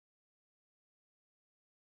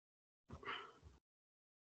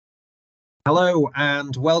Hello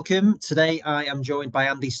and welcome. Today I am joined by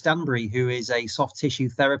Andy Stanbury, who is a soft tissue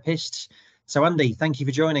therapist. So Andy, thank you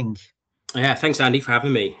for joining. Yeah, thanks Andy for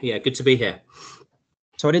having me. Yeah, good to be here.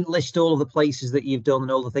 So I didn't list all of the places that you've done and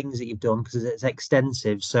all the things that you've done because it's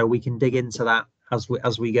extensive, so we can dig into that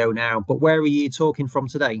as we go now. But where are you talking from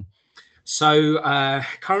today? So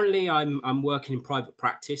currently I'm working in private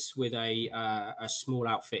practice with a small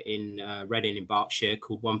outfit in Reading in Berkshire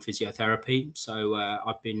called One Physiotherapy. So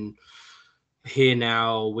I've been here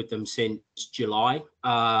now with them since July,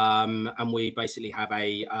 and we basically have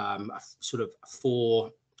a sort of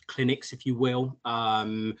 4 clinics, if you will,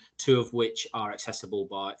 2 of which are accessible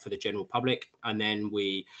for the general public, and then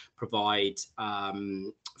we provide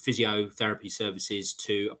physiotherapy services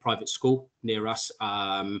to a private school near us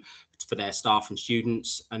for their staff and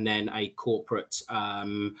students, and then a corporate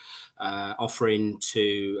offering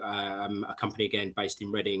to a company again based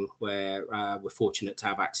in Reading, where we're fortunate to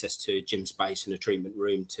have access to gym space and a treatment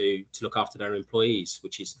room to look after their employees,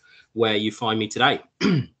 which is where you find me today.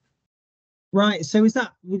 Right. So is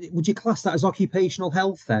that, would you class that as occupational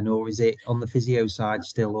health then, or is it on the physio side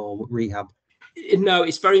still, or rehab? No,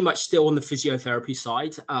 it's very much still on the physiotherapy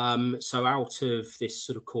side. So out of this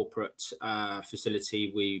sort of corporate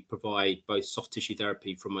facility, we provide both soft tissue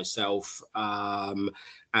therapy from myself and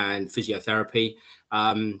physiotherapy.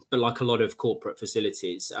 But like a lot of corporate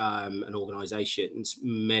facilities and organisations,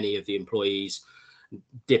 many of the employees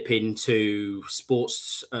dip into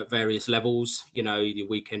sports at various levels, you know, the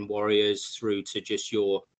weekend warriors through to just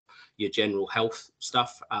your general health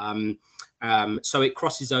stuff. So it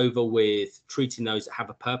crosses over with treating those that have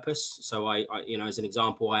a purpose. So I you know, as an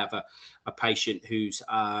example, I have a patient who's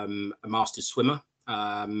a master's swimmer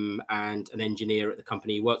and an engineer at the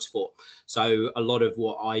company he works for. So a lot of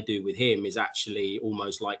what I do with him is actually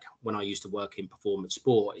almost like when I used to work in performance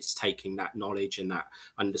sport. It's taking that knowledge and that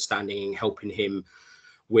understanding and helping him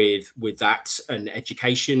with that and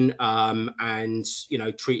education, and you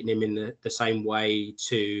know, treating him in the same way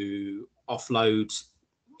to offload,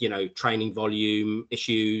 you know, training volume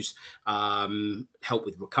issues, help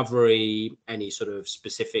with recovery, any sort of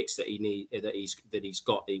specifics that he's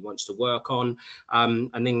got that he wants to work on,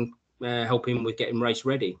 and then help him with getting race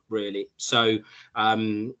ready, really. So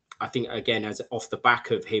I think, again, as off the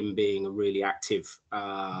back of him being a really active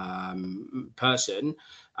person,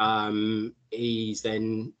 he's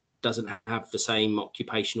then doesn't have the same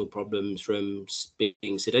occupational problems from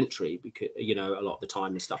being sedentary, because, you know, a lot of the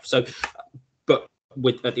time and stuff. So, but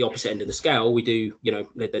with at the opposite end of the scale, we do, you know,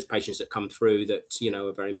 there's patients that come through that, you know,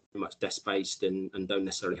 are very much desk based and don't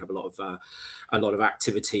necessarily have a lot of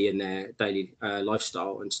activity in their daily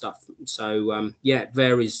lifestyle and stuff. So yeah, it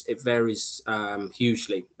varies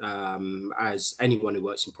hugely, as anyone who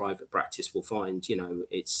works in private practice will find. You know,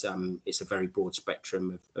 it's a very broad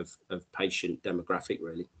spectrum of patient demographic,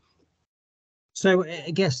 really. So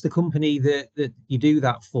I guess the company that you do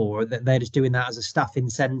that for, that they're just doing that as a staff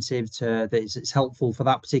incentive to that it's helpful for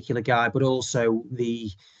that particular guy, but also the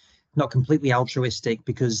not completely altruistic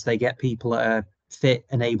because they get people that are fit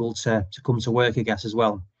and able to come to work, I guess, as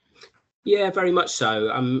well. Yeah, very much so.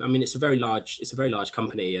 I mean, it's a very large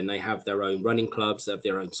company, and they have their own running clubs, they have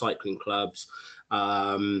their own cycling clubs.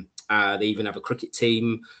 They even have a cricket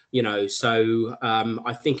team, you know. So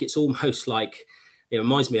I think it's almost like, it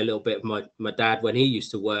reminds me a little bit of my dad when he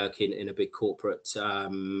used to work in a big corporate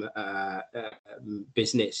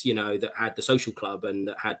business, you know, that had the social club and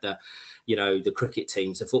that had the, you know, the cricket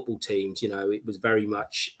teams, the football teams. You know, it was very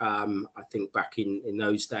much, I think back in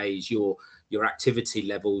those days, your activity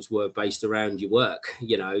levels were based around your work.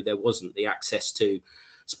 You know, there wasn't the access to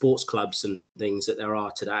sports clubs and things that there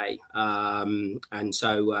are today. And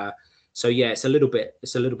so yeah, it's a little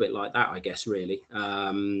bit like that, I guess, really.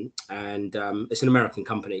 And it's an American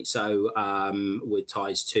company, so with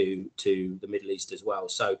ties to the Middle East as well.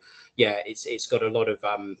 So yeah, it's got a lot of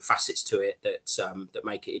facets to it that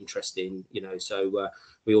make it interesting, you know. So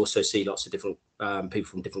we also see lots of different people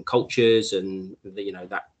from different cultures, and you know,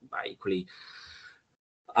 that equally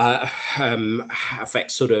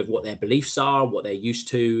affects sort of what their beliefs are, what they're used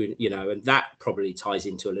to, you know. And that probably ties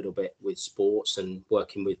into a little bit with sports and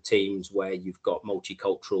working with teams where you've got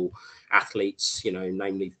multicultural athletes, you know,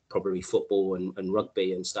 namely probably football and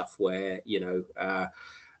rugby and stuff, where, you know,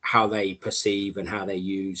 how they perceive and how they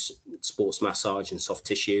use sports massage and soft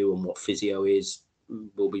tissue and what physio is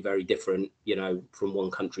will be very different, you know, from one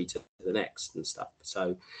country to the next and stuff.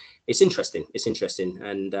 So it's interesting,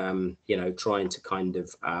 and you know, trying to kind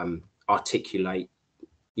of articulate,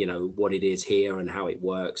 you know, what it is here and how it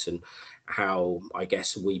works, and how, I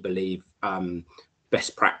guess, we believe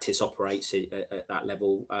best practice operates at that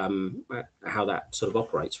level, how that sort of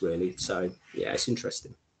operates really. So yeah, it's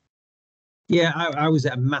interesting. Yeah, I was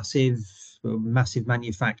at a massive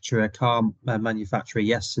manufacturer, car manufacturer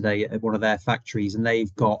yesterday at one of their factories, and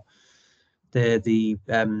they've got the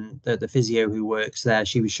physio who works there.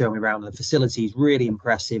 She was showing me around the facilities, really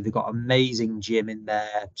impressive. They've got amazing gym in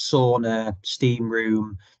there, sauna, steam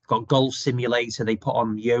room, got golf simulator. They put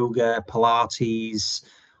on yoga, Pilates,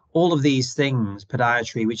 all of these things,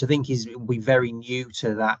 podiatry, which I think will be very new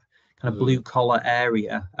to that kind of blue collar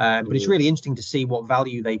area. But it's really interesting to see what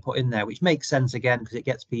value they put in there, which makes sense again because it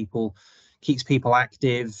keeps people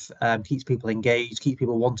active, keeps people engaged, keeps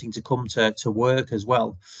people wanting to come to work as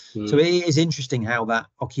well. So it is interesting how that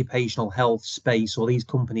occupational health space, or these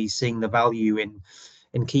companies seeing the value in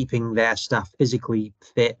keeping their staff physically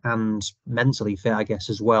fit and mentally fit, I guess,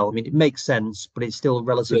 as well. I mean, it makes sense, but it's still a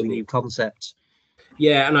relatively new concept.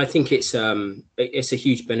 Yeah, and I think it's a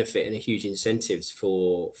huge benefit and a huge incentives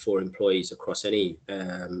for employees across any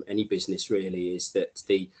business really, is that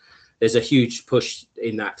there's a huge push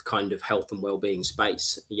in that kind of health and well-being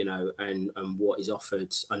space, you know, and what is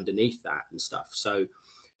offered underneath that and stuff. So,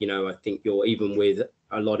 you know, I think even with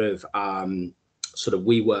a lot of sort of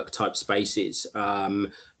WeWork type spaces,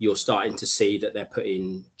 you're starting to see that they're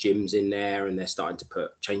putting gyms in there, and they're starting to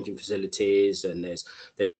put changing facilities, and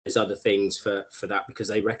there's other things for that, because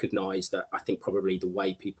they recognize that I think probably the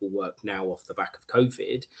way people work now off the back of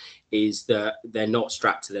COVID is that they're not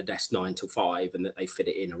strapped to their desk 9 till 5, and that they fit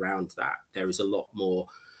it in around that. There is a lot more,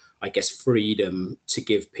 I guess, freedom to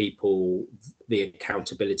give people the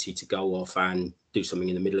accountability to go off and do something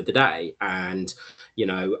in the middle of the day, and, you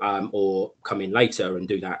know, or come in later and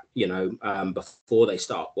do that, you know, before they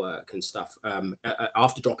start work and stuff,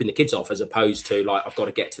 after dropping the kids off, as opposed to like, I've got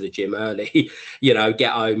to get to the gym early, you know,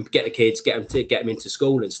 get home, get the kids, get them into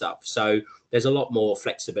school and stuff. So there's a lot more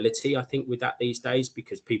flexibility, I think, with that these days,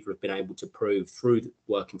 because people have been able to prove through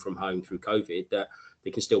working from home through COVID that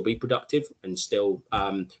they can still be productive and still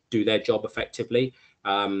do their job effectively.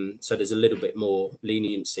 So there's a little bit more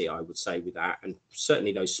leniency, I would say, with that. And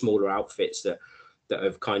certainly those smaller outfits that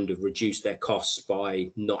have kind of reduced their costs by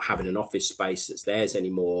not having an office space that's theirs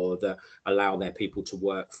anymore, that allow their people to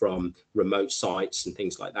work from remote sites and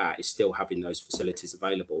things like that, is still having those facilities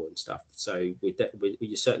available and stuff. So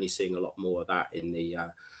you're certainly seeing a lot more of that in the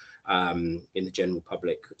general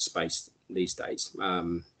public space these days,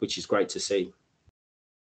 which is great to see.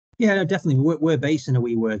 Yeah, no, definitely. We're based in a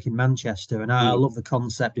WeWork in Manchester, and I love the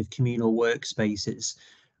concept of communal workspaces.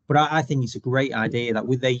 But I think it's a great idea that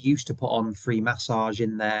they used to put on free massage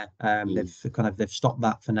in there. They've stopped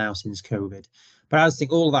that for now since COVID. But I just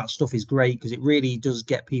think all of that stuff is great because it really does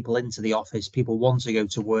get people into the office. People want to go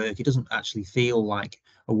to work. It doesn't actually feel like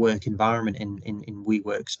a work environment in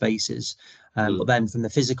WeWork spaces. But then from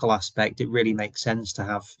the physical aspect, it really makes sense to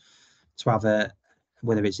have a,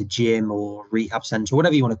 whether it's a gym or rehab center,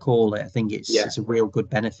 whatever you want to call it. I think it's a real good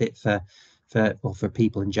benefit for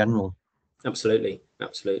people in general. Absolutely.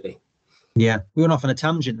 Yeah, we went off on a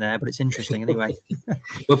tangent there, but it's interesting anyway.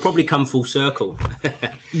 We'll probably come full circle. No,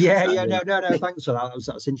 thanks for that.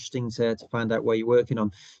 That's interesting to find out where you're working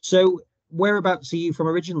on. So whereabouts are you from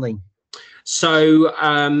originally? So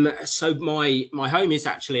my home is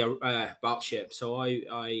actually Berkshire. So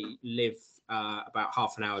I live about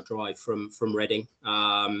half an hour drive from Reading.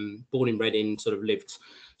 Born in Reading, sort of lived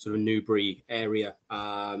sort of Newbury area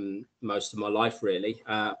most of my life really,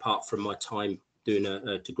 apart from my time doing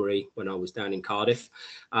a degree when I was down in Cardiff.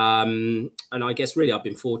 And I guess really I've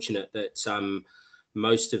been fortunate that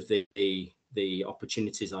most of the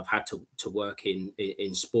opportunities I've had to work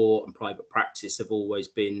in sport and private practice have always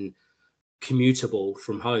been commutable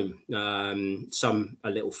from home. Some a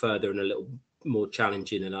little further and a little more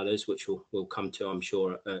challenging than others, which we'll come to, I'm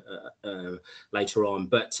sure, later on.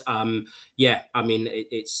 But yeah, I mean,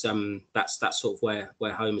 it's that's sort of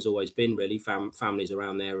where home has always been really. Families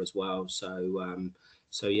around there as well. So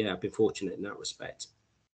yeah, I've been fortunate in that respect.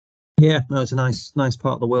 Yeah, no, it's a nice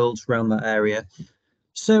part of the world around that area.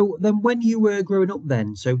 So then, when you were growing up,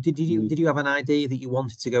 then, so did you have an idea that you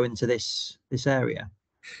wanted to go into this area?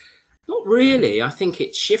 Not really. I think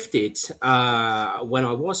it shifted when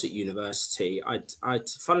I was at university.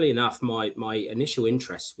 Funnily enough, my initial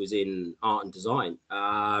interest was in art and design.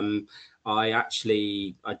 I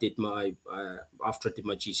did my after I did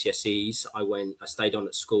my GCSEs, I stayed on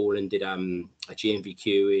at school and did a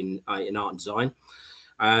GNVQ in art and design.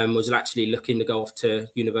 Was actually looking to go off to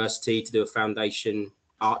university to do a foundation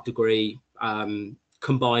art degree,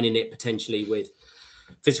 combining it potentially with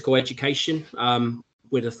physical education,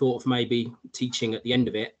 with a thought of maybe teaching at the end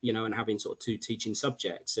of it, you know, and having sort of 2 teaching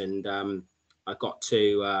subjects. And I got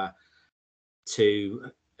to a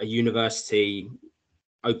university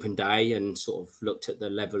open day and sort of looked at the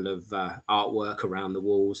level of artwork around the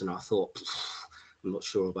walls, and I thought, I'm not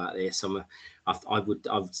sure about this. I'm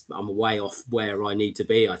way off where I need to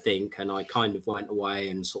be, I think. And I kind of went away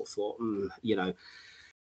and sort of thought, you know,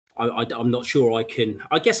 I'm not sure I can.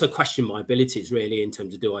 I guess I questioned my abilities really in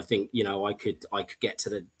terms of, do I think, you know, I could get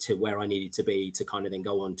to where I needed to be to kind of then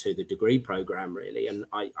go on to the degree program really. And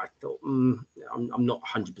I thought, I'm not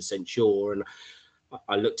 100% sure. And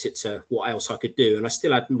I looked at what else I could do, and I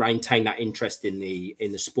still had maintained that interest in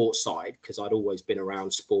the sports side, because I'd always been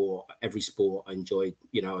around sport. Every sport I enjoyed.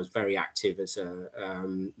 You know, I was very active as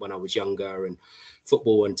when I was younger, and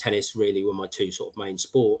football and tennis really were my two sort of main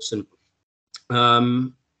sports. And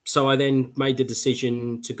so I then made the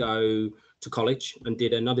decision to go to college and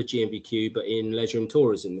did another GMBQ, but in leisure and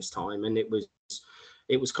tourism this time, and it was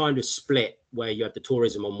kind of split, where you had the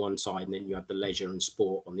tourism on one side and then you had the leisure and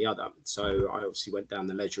sport on the other. So I obviously went down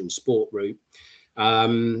the leisure and sport route.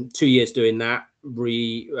 2 years doing that,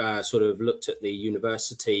 sort of looked at the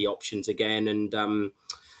university options again, and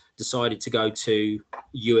decided to go to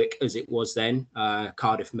UWIC, as it was then,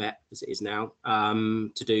 Cardiff Met as it is now,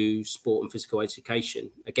 to do sport and physical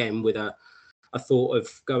education, again with a thought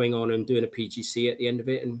of going on and doing a PGC at the end of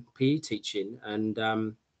it and PE teaching. And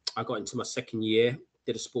I got into my second year,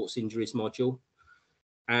 did a sports injuries module,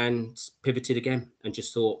 and pivoted again, and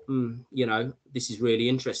just thought, you know, this is really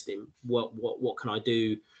interesting. What can I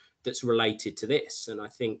do that's related to this? And I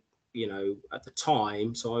think, you know, at the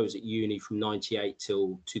time, so I was at uni from 98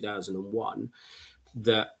 till 2001,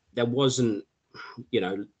 that there wasn't, you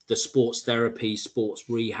know, the sports therapy, sports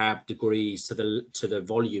rehab degrees to the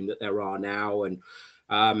volume that there are now. And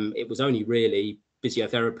it was only really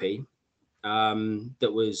physiotherapy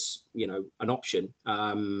that was, you know, an option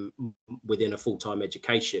within a full-time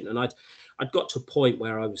education. And I'd got to a point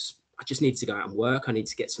where I just needed to go out and work. I needed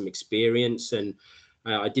to get some experience, and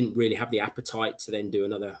I didn't really have the appetite to then do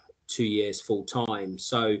another 2 years full-time.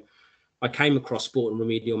 So I came across sport and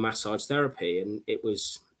remedial massage therapy, and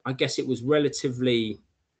I guess it was relatively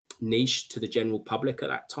niche to the general public at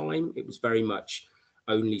that time. It was very much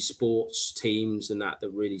only sports teams and that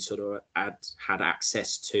really sort of had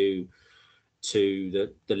access to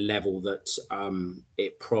the level that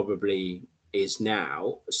it probably is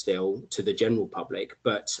now still to the general public.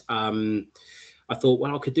 But I thought,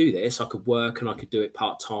 well, I could do this. I could work and I could do it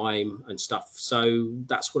part-time and stuff. So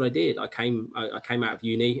that's what I did. I came out of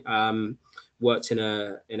uni, worked in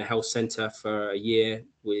a health centre for a year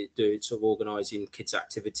with doing sort of organising kids'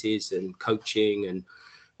 activities and coaching and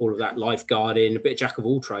all of that, lifeguarding, a bit of jack of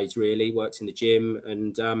all trades really. Worked in the gym,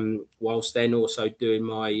 and whilst then also doing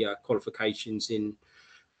my qualifications in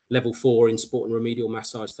level 4 in sport and remedial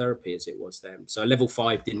massage therapy, as it was then. So level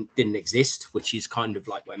 5 didn't exist, which is kind of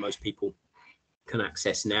like where most people can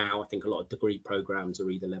access now. I think a lot of degree programs are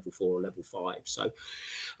either level 4 or level 5. So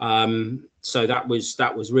so that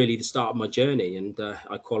was really the start of my journey, and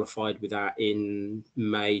I qualified with that in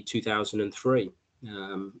May 2003,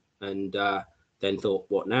 and then thought,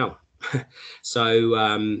 what now? So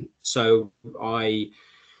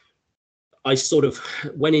I sort of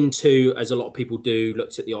went into, as a lot of people do,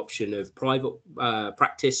 looked at the option of private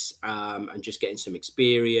practice and just getting some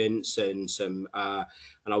experience and some.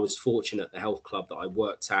 And I was fortunate the health club that I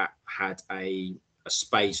worked at had a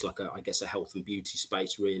space, like I guess a health and beauty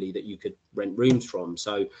space really, that you could rent rooms from.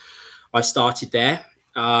 So I started there.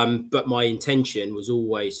 But my intention was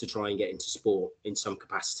always to try and get into sport in some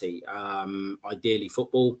capacity, ideally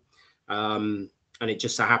football. And it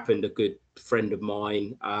just so happened a good friend of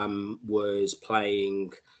mine was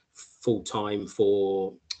playing full-time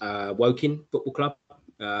for Woking Football Club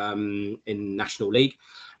in National League.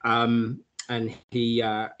 And he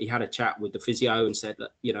had a chat with the physio and said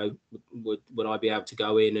that, you know, would I be able to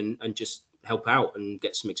go in and just help out and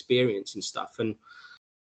get some experience and stuff. And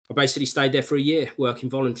I basically stayed there for a year, working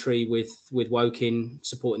voluntary with Woking,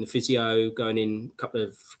 supporting the physio, going in a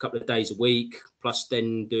couple of days a week, plus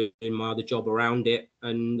then doing my other job around it,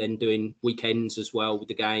 and then doing weekends as well with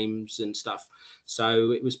the games and stuff.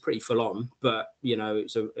 So it was pretty full on, but you know, it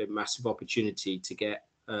was a massive opportunity to get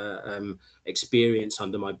experience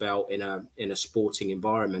under my belt in a sporting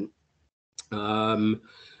environment.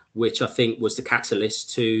 Which I think was the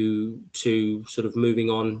catalyst to sort of moving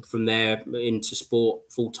on from there into sport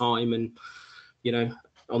full time, and you know,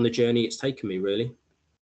 on the journey it's taken me really.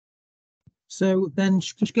 So then,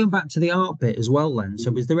 just going back to the art bit as well then,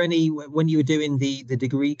 so was there any, when you were doing the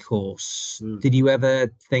degree course, did you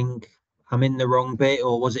ever think, I'm in the wrong bit,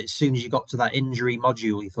 or was it as soon as you got to that injury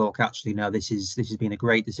module you thought, actually no, this has been a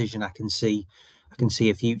great decision, I can see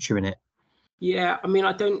a future in it? Yeah, I mean,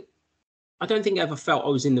 I don't think I ever felt I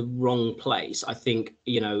was in the wrong place. I think,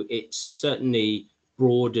 it certainly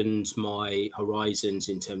broadened my horizons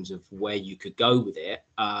in terms of where you could go with it.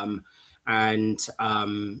 And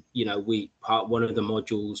one of the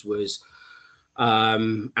modules was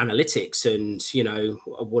analytics, and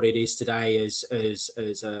what it is today as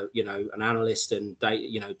a an analyst and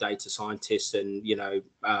data scientist, and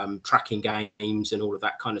tracking games and all of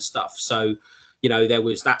that kind of stuff. So there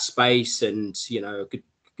was that space, and a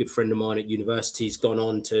good friend of mine at university has gone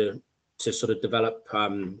on to sort of develop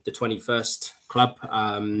the 21st Club,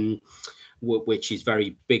 which is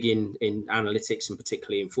very big in analytics, and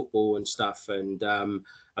particularly in football and stuff. And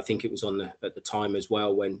I think it was at the time as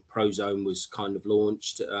well when Prozone was kind of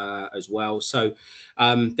launched as well. So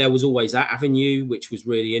there was always that avenue, which was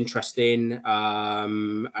really interesting.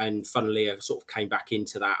 And funnily, I sort of came back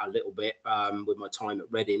into that a little bit with my time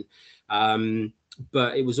at Reading.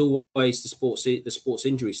 But it was always the sports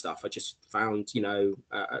injury stuff. I just found,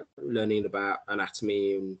 learning about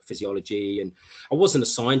anatomy and physiology, and I wasn't a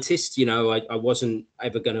scientist. I wasn't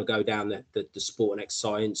ever going to go down the sport and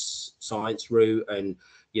exercise science route, and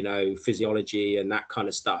physiology and that kind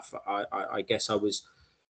of stuff. I guess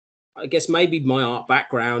maybe my art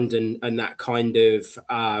background and that kind of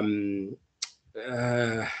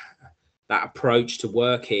that approach to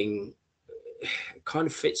working kind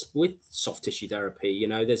of fits with soft tissue therapy.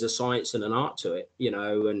 There's a science and an art to it,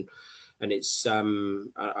 and it's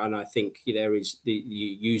and I think there is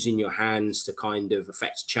using your hands to kind of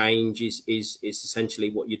affect change is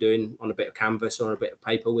essentially what you're doing on a bit of canvas or a bit of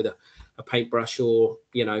paper with a paintbrush or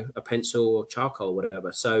a pencil or charcoal,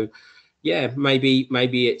 whatever. So yeah, maybe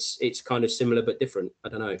it's kind of similar but different. I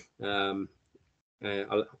don't know.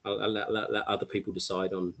 I'll let other people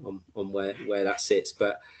decide on where that sits,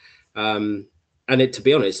 but to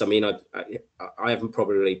be honest, I mean, I haven't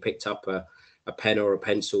probably picked up a pen or a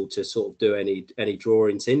pencil to sort of do any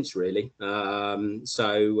drawing since, really. Yeah,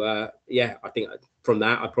 I think from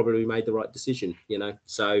that I probably made the right decision,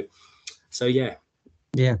 so yeah.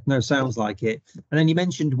 Yeah, no, sounds like it. And then you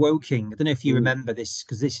mentioned Woking. I don't know if you remember this,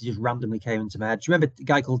 because this just randomly came into my head. Do you remember a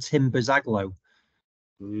guy called Tim Bazaglo?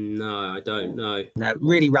 No, I don't know. No,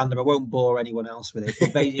 really random. I won't bore anyone else with it.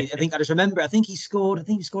 But I think I just remember. I think he scored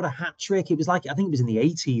a hat trick. It was like, I think it was in the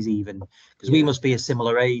 80s even, because we must be a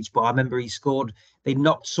similar age. But I remember he scored. They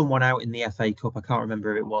knocked someone out in the FA Cup. I can't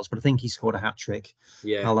remember who it was, but I think he scored a hat trick.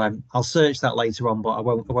 Yeah, I'll search that later on, but I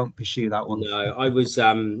won't pursue that one. No, I was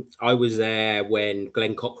there when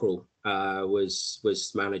Glenn Cockrell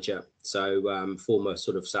was manager. So former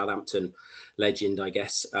sort of Southampton legend, I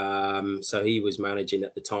guess. So he was managing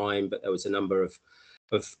at the time, but there was a number of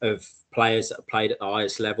players that played at the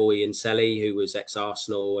highest level. Ian Selly, who was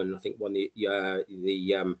ex-Arsenal, and I think won the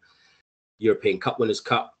European Cup Winners'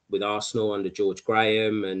 Cup with Arsenal under George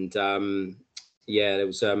Graham. And there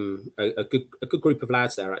was a good group of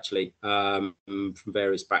lads there, actually, from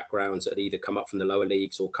various backgrounds that had either come up from the lower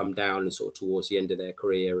leagues or come down and sort of towards the end of their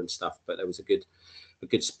career and stuff. But there was a good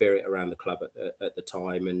spirit around the club at the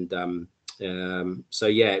time. And so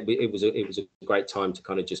yeah, it was a great time to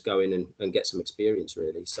kind of just go in and get some experience,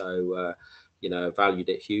 really. So valued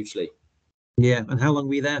it hugely. Yeah. And how long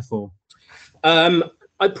were you there for?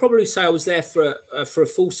 I'd probably say I was there for a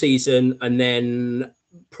full season, and then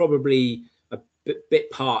probably a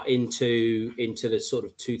bit part into the sort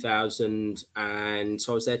of 2000, and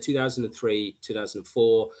so I was there 2003,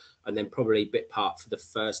 2004, and then probably a bit part for the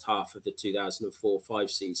first half of the 2004-05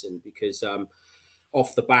 season, because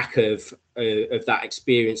off the back of that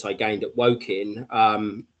experience I gained at Woking,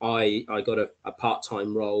 I got a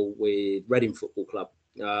part-time role with Reading Football Club,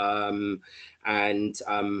 and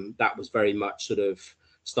that was very much sort of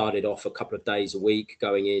started off a couple of days a week,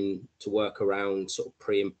 going in to work around sort of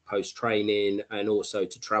pre and post training, and also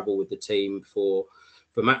to travel with the team for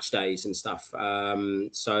match days and stuff.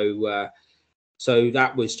 So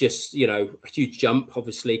that was just, a huge jump,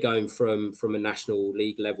 obviously, going from a national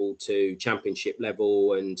league level to championship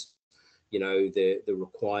level, and, the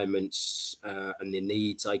requirements and the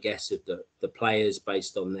needs, I guess, of the players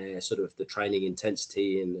based on their sort of the training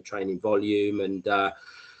intensity and the training volume. And, I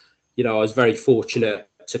was very fortunate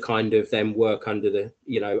to kind of then work under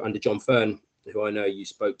under John Fern, who I know you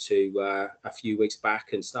spoke to a few weeks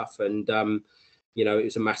back and stuff. And, it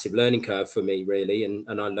was a massive learning curve for me, really. And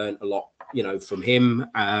I learned a lot, from him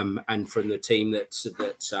and from the team that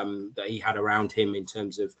he had around him in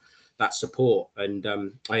terms of that support. And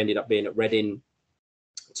I ended up being at Reading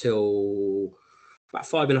till about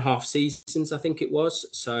 5.5 seasons, I think it was.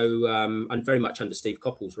 So and very much under Steve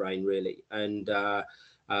Coppell's reign, really. And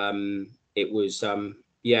it was a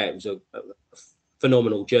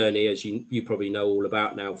phenomenal journey, as you probably know all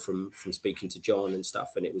about now from speaking to John and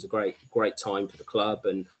stuff. And it was a great time for the club.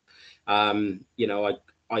 And you know,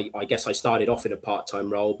 I guess I started off in a part-time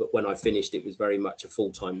role, but when I finished, it was very much a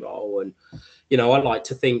full-time role. And you know, I like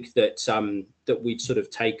to think that that we'd sort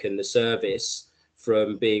of taken the service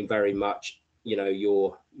from being very much, you know,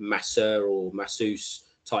 your masseur or masseuse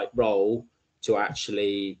type role to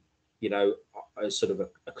actually, you know, a sort of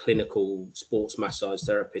a clinical sports massage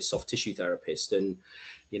therapist, soft tissue therapist. And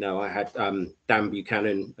you know, I had Dan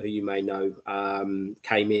Buchanan, who you may know,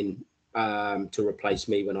 came in to replace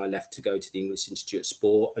me when I left to go to the English Institute of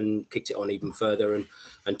Sport, and kicked it on even further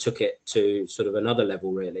and took it to sort of another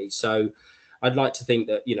level, really. So I'd like to think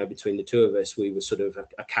that, you know, between the two of us, we were sort of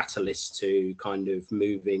a catalyst to kind of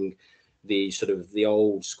moving the sort of the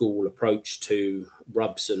old school approach to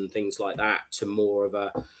rubs and things like that to more of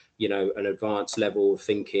a, you know, an advanced level of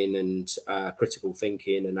thinking and critical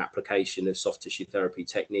thinking and application of soft tissue therapy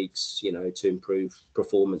techniques, you know, to improve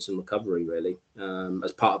performance and recovery, really,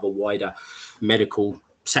 as part of a wider medical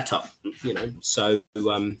setup, you know. So,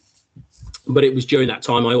 but it was during that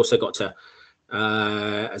time I also got to,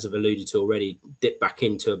 as I've alluded to already, dip back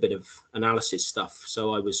into a bit of analysis stuff.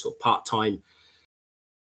 So I was sort of part-time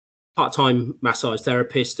massage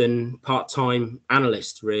therapist and part-time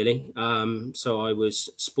analyst, really. So I was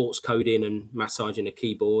sports coding and massaging a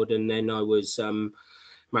keyboard, and then I was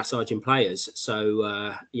massaging players.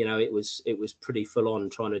 So you know, it was pretty full on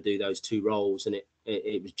trying to do those two roles. And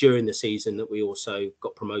it was during the season that we also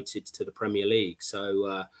got promoted to the Premier League.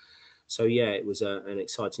 So so yeah, it was an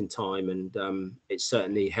exciting time, and it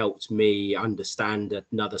certainly helped me understand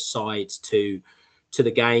another side to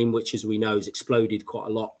the game, which, as we know, has exploded quite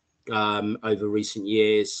a lot over recent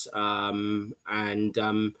years, but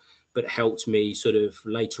helped me sort of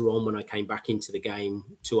later on when I came back into the game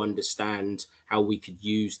to understand how we could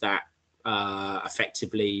use that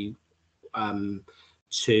effectively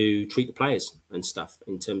to treat the players and stuff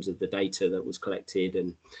in terms of the data that was collected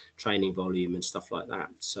and training volume and stuff like that.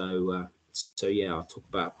 So so yeah, I'll talk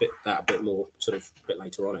about a bit more sort of a bit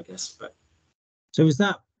later on, I guess. But so is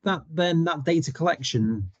that data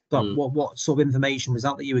collection, what sort of information was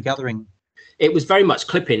that you were gathering? It was very much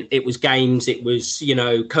clipping. It was games. It was, you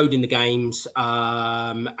know, coding the games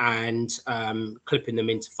and clipping them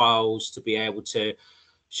into files to be able to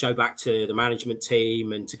show back to the management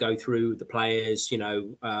team and to go through the players. You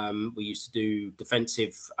know, we used to do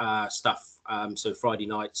defensive stuff. So Friday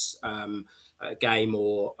nights a game,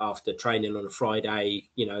 or after training on a Friday,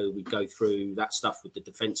 you know, we'd go through that stuff with the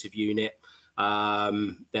defensive unit.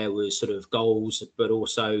 There was sort of goals, but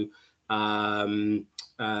also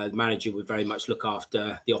the manager would very much look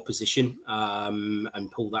after the opposition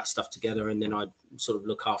and pull that stuff together, and then I'd sort of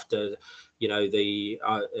look after, you know, the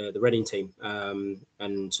Reading team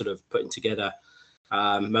and sort of putting together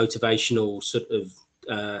motivational sort of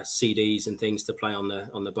CDs and things to play on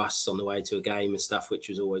the bus on the way to a game and stuff, which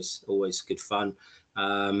was always good fun.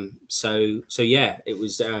 So yeah, it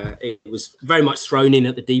was very much thrown in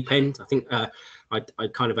at the deep end. I think I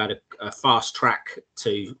kind of had a fast track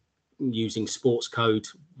to using sports code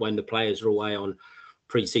when the players were away on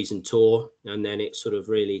pre-season tour, and then it sort of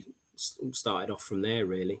really started off from there,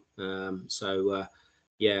 really. So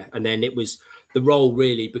yeah, and then it was, the role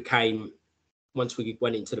really became, once we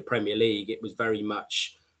went into the Premier League, it was very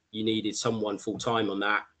much you needed someone full-time on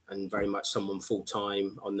that, and very much someone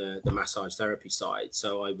full-time on the massage therapy side.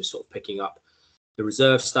 So I was sort of picking up the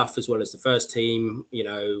reserve stuff as well as the first team. You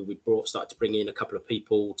know, we started to bring in a couple of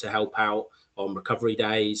people to help out on recovery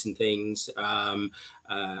days and things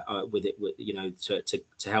with you know, to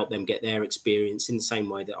help them get their experience in the same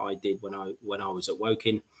way that I did when I was at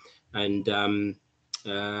Woking. And then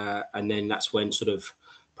that's when sort of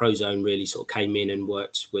Prozone really sort of came in and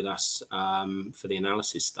worked with us for the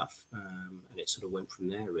analysis stuff, and it sort of went from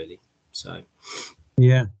there, really. So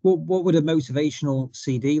yeah, what would a motivational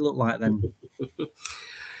CD look like then?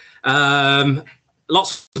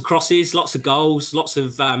 Lots of crosses, lots of goals, lots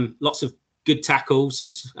of good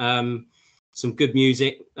tackles, some good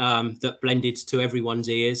music that blended to everyone's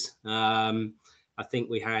ears. I think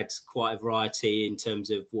we had quite a variety in terms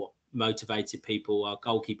of what motivated people. Our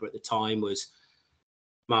goalkeeper at the time was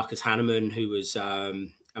Marcus Hanneman, who was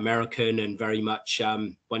American, and very much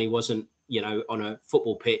when he wasn't, you know, on a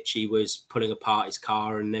football pitch, he was pulling apart his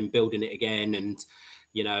car and then building it again. And,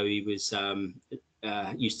 you know, he was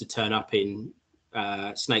used to turn up in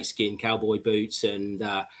snakeskin cowboy boots, and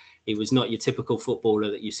he was not your typical footballer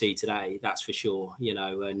that you see today, that's for sure, you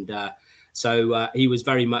know. And so he was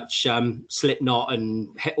very much Slipknot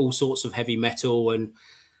and all sorts of heavy metal and,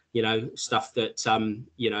 you know, stuff that,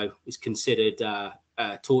 you know, is considered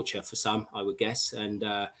torture for some, I would guess. And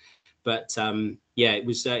but yeah, it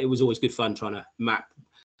was always good fun trying to map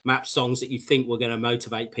songs that you think were going to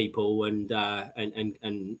motivate people, and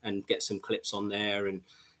get some clips on there. And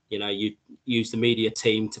you use the media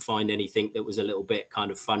team to find anything that was a little bit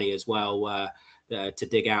kind of funny as well, to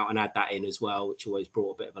dig out and add that in as well, which always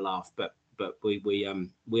brought a bit of a laugh. But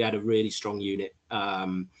we had a really strong unit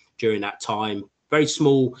during that time. Very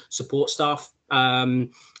small support staff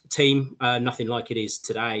team, nothing like it is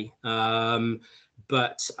today.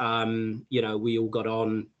 But we all got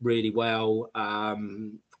on really well,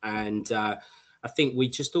 and I think we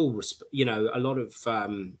just all, a lot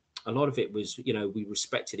of it was, we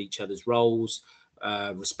respected each other's roles,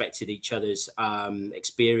 respected each other's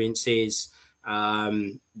experiences.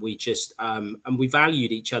 We just and we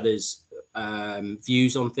valued each other's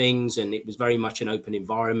views on things, and it was very much an open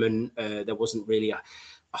environment. There wasn't really a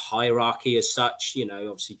hierarchy as such.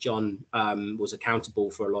 Obviously John was accountable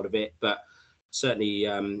for a lot of it, but certainly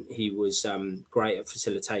he was great at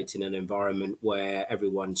facilitating an environment where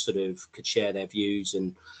everyone sort of could share their views,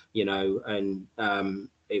 and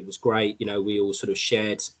it was great. We all sort of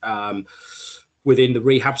shared within the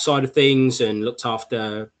rehab side of things and looked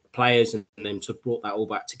after players, and then sort of brought that all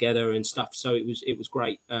back together and stuff. So it was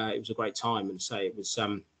great. It was a great time, and say it was.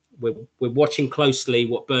 We're watching closely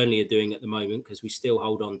what Burnley are doing at the moment, because we still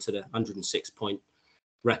hold on to the 106-point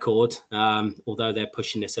record, although they're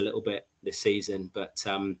pushing this a little bit this season. But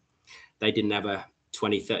they didn't have a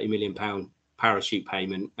 20-30 million pound parachute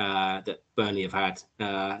payment that Burnley have had.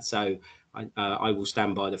 So I will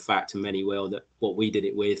stand by the fact, and many will, that what we did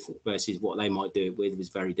it with versus what they might do it with was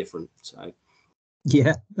very different. So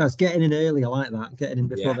yeah, that's getting in early. I like that, getting in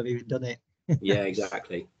before they've even done it. Yeah,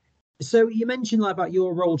 exactly. So you mentioned about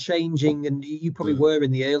your role changing, and you probably were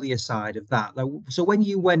in the earlier side of that. So when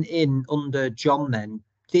you went in under John, then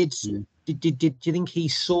did you think he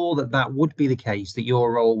saw that would be the case, that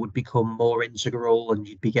your role would become more integral and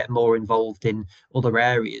you'd get more involved in other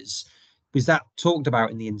areas? Was that talked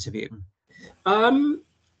about in the interview?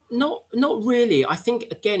 Not really. I think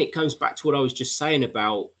again it comes back to what I was just saying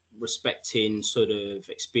about respecting sort of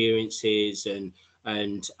experiences, and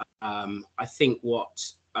I think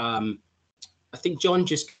I think John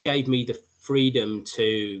just gave me the freedom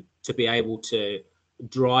to be able to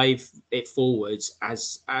drive it forwards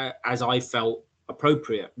as I felt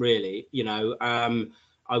appropriate, really.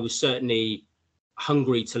 I was certainly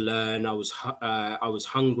hungry to learn. I was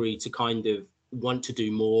hungry to kind of want to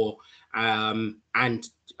do more, and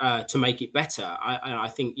to make it better. I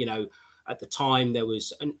think, at the time there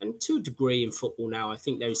was, and to a degree in football now, I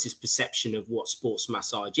think there is this perception of what sports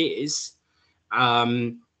massage is,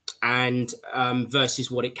 and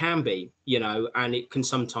versus what it can be, and it can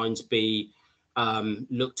sometimes be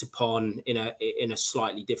looked upon in a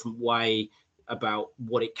slightly different way about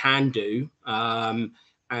what it can do. And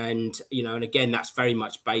again, that's very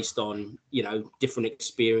much based on, different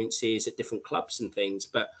experiences at different clubs and things.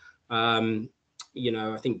 But, I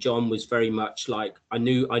think John was very much like, I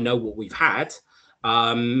know what we've had.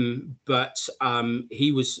 But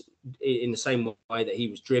he was in the same way that he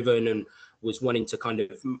was driven and was wanting to kind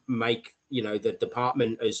of make, the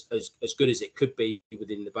department as good as it could be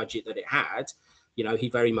within the budget that it had. He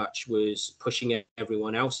very much was pushing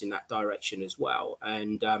everyone else in that direction as well.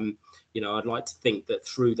 And, I'd like to think that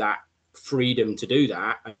through that freedom to do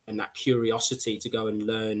that, and that curiosity to go and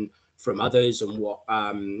learn from others, and what,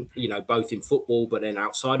 both in football, but then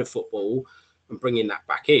outside of football, and bringing that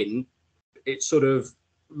back in, it sort of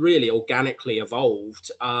really organically evolved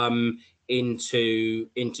into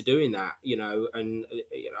doing that, and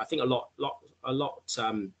I think a lot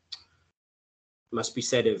must be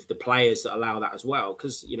said of the players that allow that as well,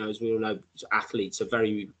 because as we all know, athletes are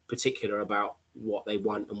very particular about what they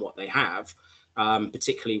want and what they have,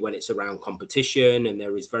 particularly when it's around competition, and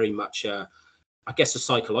there is very much a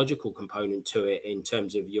psychological component to it, in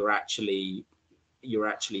terms of you're actually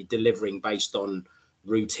delivering based on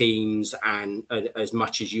routines, and as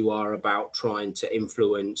much as you are about trying to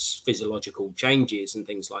influence physiological changes and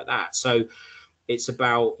things like that. So it's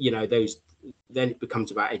about, then it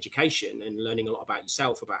becomes about education and learning a lot about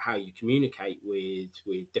yourself, about how you communicate with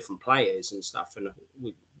different players and stuff. And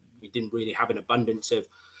we didn't really have an abundance of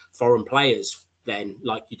foreign players then,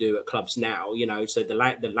 like you do at clubs now, so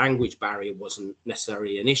the language barrier wasn't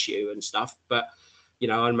necessarily an issue and stuff. But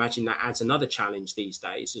I imagine that adds another challenge these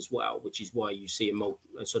days as well, which is why you see a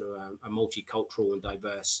multicultural and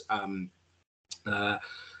diverse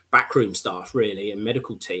backroom staff, really, and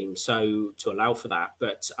medical team. So to allow for that,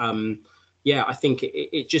 but I think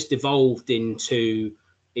it just evolved into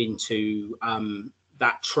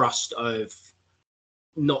that trust of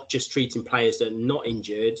not just treating players that are not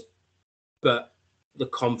injured, but the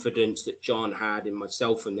confidence that John had in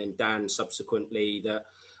myself, and then Dan subsequently, that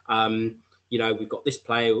you know, we've got this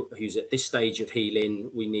player who's at this stage of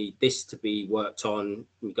healing, we need this to be worked on,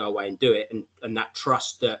 we go away and do it, and that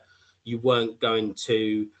trust that you weren't going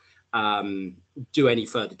to do any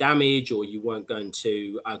further damage, or you weren't going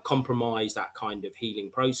to compromise that kind of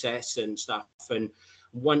healing process and stuff. And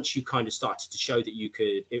once you kind of started to show that you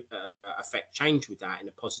could affect change with that in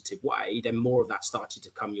a positive way, then more of that started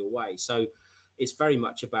to come your way. So it's very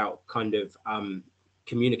much about kind of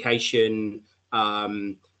communication,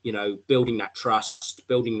 you know, building that trust,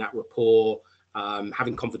 building that rapport,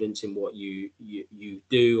 having confidence in what you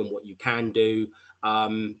do and what you can do,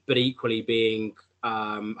 but equally being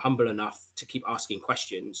humble enough to keep asking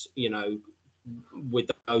questions, you know,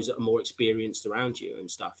 with those that are more experienced around you and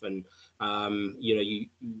stuff. And you know,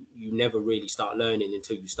 you never really start learning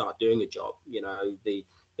until you start doing a job. You know,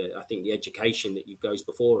 I think the education that goes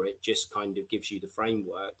before it just kind of gives you the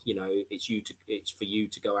framework. You know, it's for you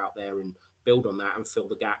to go out there and build on that and fill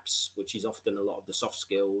the gaps, which is often a lot of the soft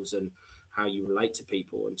skills and how you relate to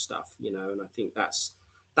people and stuff. You know, and I think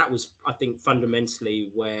that was, I think, fundamentally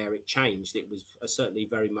where it changed. It was certainly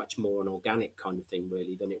very much more an organic kind of thing,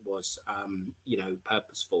 really, than it was, you know,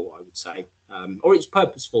 purposeful, I would say. Or it's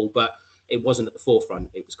purposeful, but it wasn't at the forefront.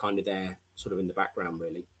 It was kind of there, sort of in the background,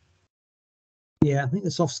 really. Yeah, I think the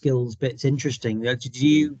soft skills bit's interesting. Did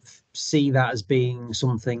you see that as being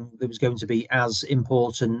something that was going to be as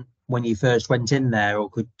important when you first went in there, or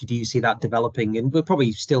did you see that developing? And we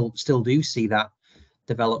probably still do see that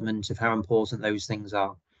development of how important those things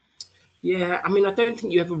are. Yeah, I mean, I don't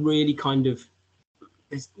think you ever really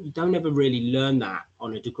you don't ever really learn that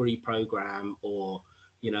on a degree program, or,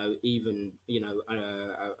 you know, even, you know,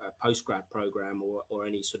 a postgrad program, or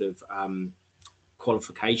any sort of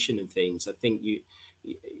qualification and things. I think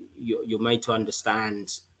you're made to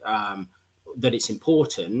understand that it's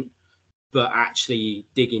important, but actually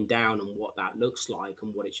digging down on what that looks like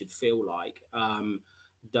and what it should feel like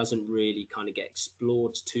doesn't really kind of get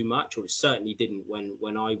explored too much, or it certainly didn't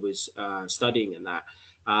when I was studying in that.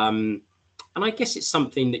 And I guess it's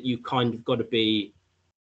something that you kind of got to be,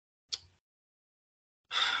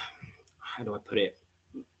 how do I put it,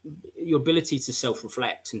 your ability to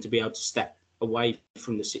self-reflect and to be able to step away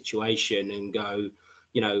from the situation and go,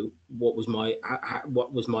 you know, what was my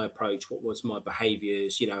approach, what was my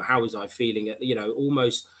behaviors, you know, how was I feeling, you know,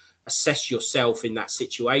 almost assess yourself in that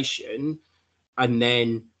situation, and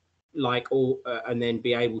then and then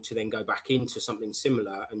be able to then go back into something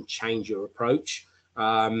similar and change your approach.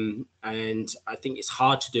 And I think it's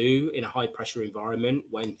hard to do in a high pressure environment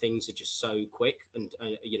when things are just so quick, and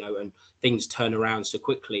you know, and things turn around so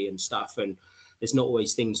quickly and stuff, and there's not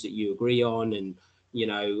always things that you agree on, and you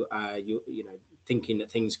know, you know, thinking that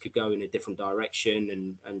things could go in a different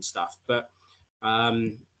direction and stuff. But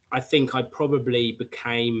I think I probably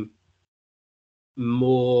became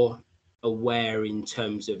more aware in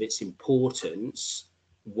terms of its importance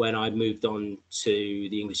when I moved on to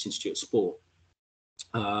the English Institute of Sport.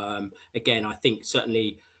 Again, I think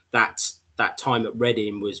certainly that time at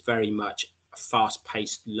Reading was very much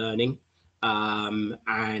fast-paced learning,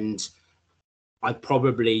 and I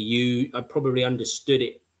probably understood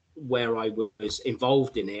it where I was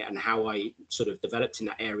involved in it and how I sort of developed in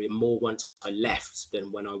that area more once I left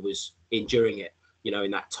than when I was enduring it. You know,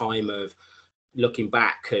 in that time of looking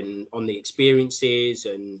back and on the experiences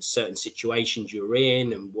and certain situations you're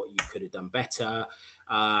in and what you could have done better,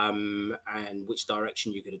 and which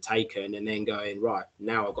direction you could have taken, and then going, right,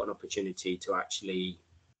 now I've got an opportunity to actually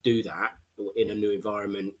do that in a new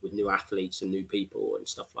environment with new athletes and new people and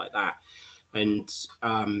stuff like that. And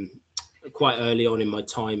quite early on in my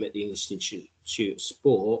time at the English Institute of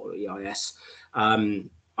Sport, or EIS, I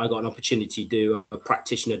got an opportunity to do a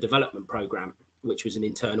practitioner development program, which was an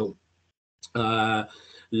internal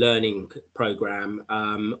learning program,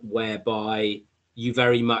 whereby you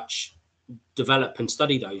very much develop and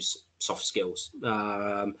study those soft skills.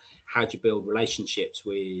 How do you build relationships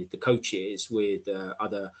with the coaches, with the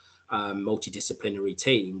other multidisciplinary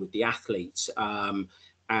team, with the athletes,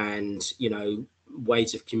 and, you know,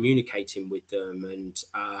 ways of communicating with them, and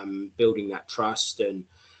building that trust, and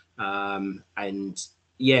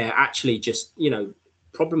yeah, actually just, you know,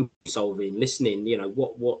 problem solving, listening, you know,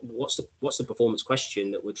 what's the performance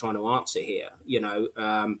question that we're trying to answer here, you know,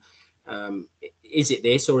 is it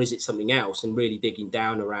this or is it something else, and really digging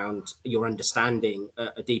down around your understanding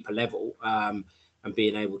at a deeper level, and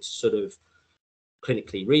being able to sort of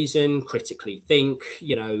clinically reason, critically think,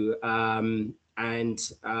 you know, and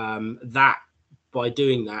that, by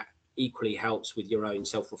doing that, equally helps with your own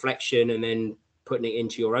self-reflection, and then putting it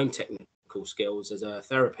into your own technical skills as a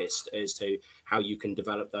therapist as to how you can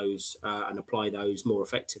develop those and apply those more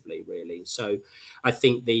effectively, really. So I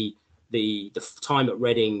think the time at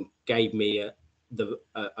Reading gave me a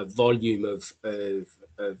volume of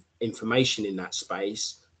information in that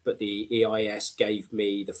space, but the EIS gave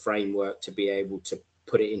me the framework to be able to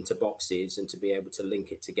put it into boxes and to be able to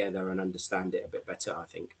link it together and understand it a bit better, I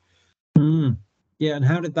think. Yeah, and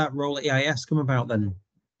how did that role at EIS come about then?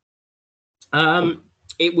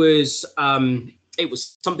 It was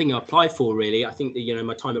something I applied for, really. I think that, you know,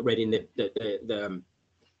 my time at Reading, the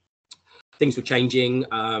things were changing.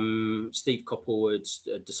 Steve Coppell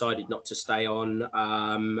had decided not to stay on,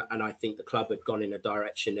 and I think the club had gone in a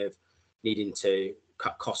direction of needing to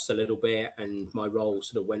cut costs a little bit, and my role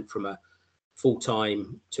sort of went from a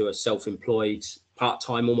full-time to a self-employed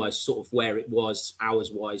part-time, almost sort of where it was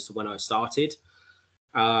hours-wise to when I started.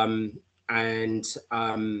 I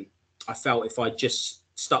felt if I just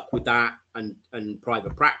stuck with that and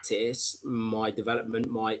private practice, my development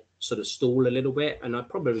might sort of stall a little bit, and I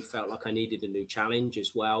probably felt like I needed a new challenge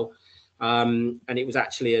as well. And it was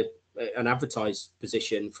actually an advertised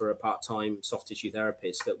position for a part-time soft tissue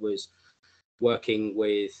therapist that was working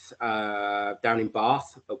with down in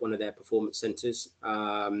Bath at one of their performance centres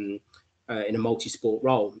in a multi-sport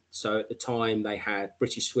role. So at the time, they had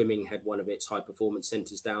British Swimming had one of its high performance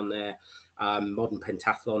centres down there. Modern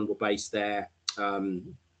Pentathlon were based there.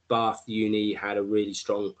 Bath Uni had a really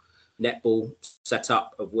strong netball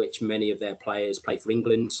setup, of which many of their players play for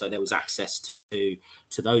England, so there was access to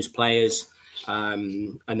those players.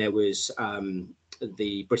 And there was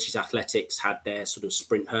the British Athletics had their sort of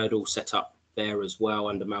sprint hurdle set up there as well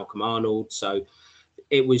under Malcolm Arnold. So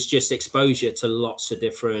it was just exposure to lots of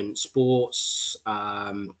different sports,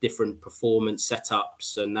 different performance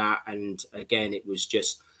setups and that. And again, it was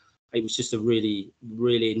just a really,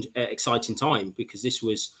 really exciting time, because this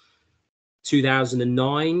was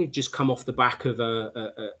 2009, just come off the back of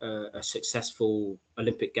a successful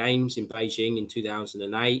Olympic Games in Beijing in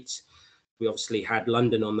 2008. We obviously had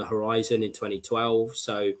London on the horizon in 2012.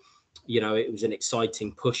 So, you know, it was an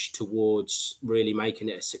exciting push towards really making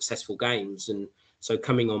it a successful Games. And so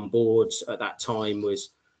coming on board at that time was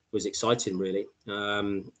exciting, really.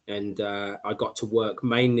 I got to work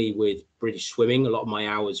mainly with British Swimming. A lot of my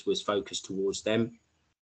hours was focused towards them,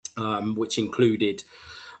 which included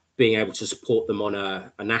being able to support them on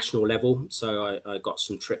a national level. So I got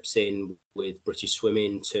some trips in with British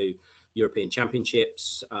Swimming to European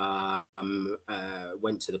Championships,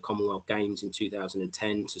 went to the Commonwealth Games in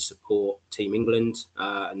 2010 to support Team England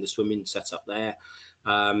and the swimming setup there,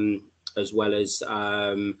 as well as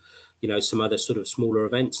you know, some other sort of smaller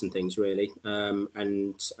events and things, really.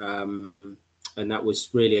 And that was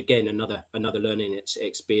really, again, another learning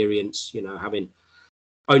experience, you know, having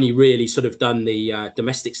only really sort of done the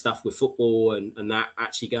domestic stuff with football and that,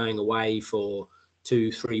 actually going away for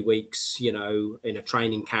 2-3 weeks, you know, in a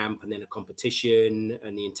training camp and then a competition,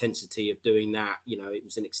 and the intensity of doing that, you know, it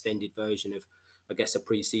was an extended version of, I guess, a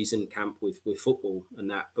pre-season camp with football and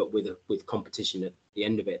that, but with competition at the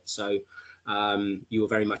end of it. So you were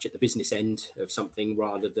very much at the business end of something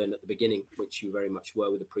rather than at the beginning, which you very much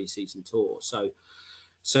were with the pre-season tour. So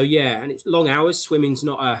yeah, and it's long hours. Swimming's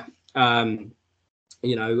not a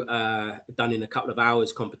you know, done in a couple of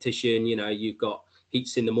hours competition. You know, you've got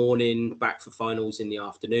heats in the morning, back for finals in the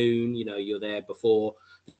afternoon. You know, you're there before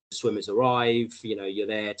the swimmers arrive. You know, you're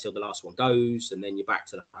there till the last one goes, and then you're back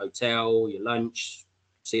to the hotel, your lunch,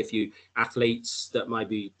 see a few athletes that might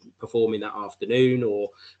be performing that afternoon or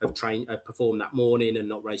have performed that morning and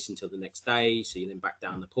not racing until the next day. So you're then back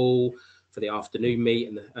down the pool for the afternoon meet,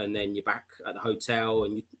 and then you're back at the hotel,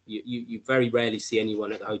 and you very rarely see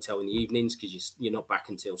anyone at the hotel in the evenings, because you're not back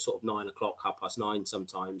until sort of 9 o'clock, 9:30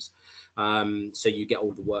 sometimes. So you get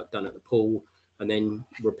all the work done at the pool and then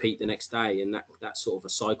repeat the next day, and that's sort of a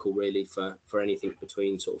cycle really for anything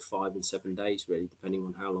between sort of 5 and 7 days, really, depending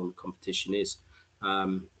on how long the competition is.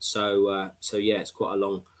 So yeah, it's quite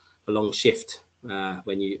a long shift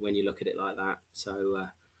when you look at it like that. So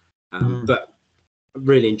but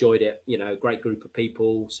really enjoyed it. You know, great group of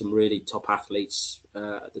people, some really top athletes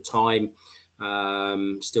at the time,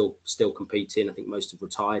 still competing. I think most have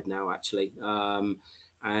retired now, actually.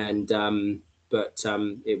 But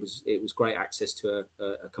it was great access to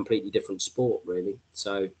a completely different sport, really.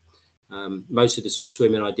 So most of the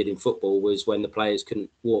swimming I did in football was when the players couldn't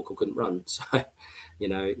walk or couldn't run. So, you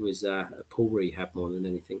know, it was a pool rehab more than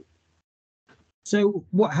anything. So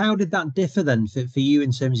how did that differ then for you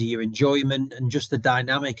in terms of your enjoyment and just the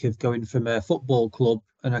dynamic of going from a football club?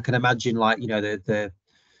 And I can imagine, like, you know, the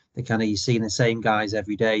the kind of, you're seeing the same guys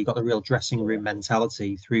every day. You've got the real dressing room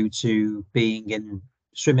mentality through to being in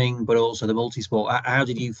swimming, but also the multi-sport. How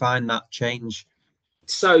did you find that change?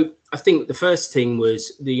 So I think the first thing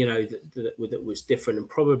was that was different and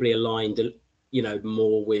probably aligned,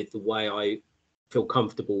 more with the way I feel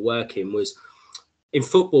comfortable working was in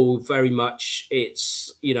football. Very much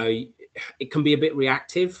it's, it can be a bit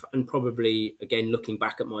reactive, and probably, again, looking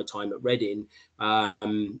back at my time at Reading,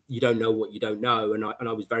 you don't know what you don't know. And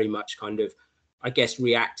I was very much kind of, I guess,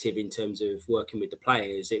 reactive in terms of working with the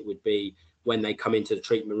players. It would be when they come into the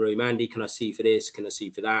treatment room, Andy, can I see you for this? Can I see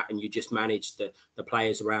you for that? And you just manage the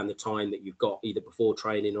players around the time that you've got, either before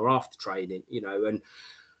training or after training, and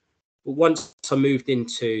once I moved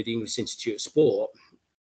into the English Institute of Sport,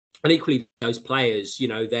 and equally those players,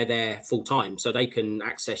 they're there full time, so they can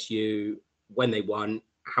access you when they want,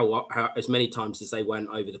 how as many times as they want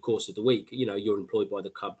over the course of the week. You're employed by the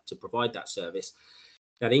club to provide that service.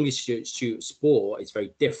 Now, the English Institute of Sport is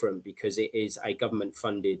very different because it is a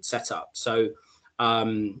government-funded setup. So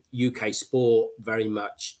UK sport very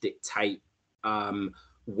much dictate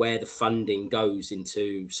where the funding goes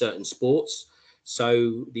into certain sports.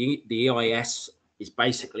 So the EIS is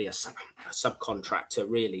basically a subcontractor,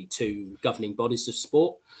 really, to governing bodies of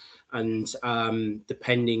sport. And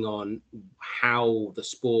depending on how the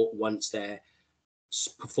sport wants their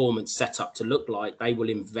performance set up to look like, they will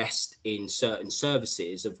invest in certain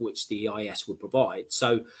services of which the EIS would provide.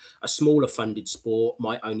 So a smaller funded sport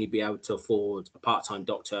might only be able to afford a part-time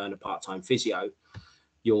doctor and a part-time physio.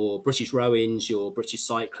 Your British rowings, your British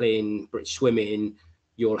cycling, British swimming,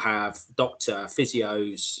 you'll have doctor,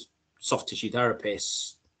 physios, soft tissue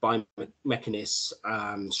therapists, biomechanists,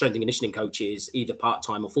 strength and conditioning coaches, either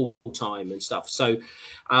part-time or full-time and stuff. So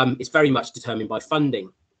it's very much determined by funding.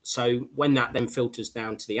 So when that then filters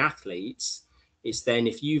down to the athletes, it's then,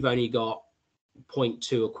 if you've only got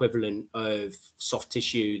 0.2 equivalent of soft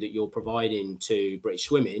tissue that you're providing to British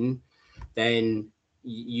swimming, then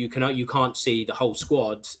you can't see the whole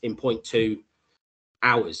squad in 0.2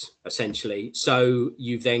 hours, essentially. So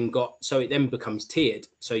you've then got, so it then becomes tiered.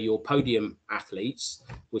 So your podium athletes,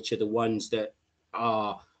 which are the ones that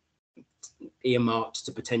are earmarked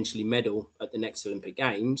to potentially medal at the next Olympic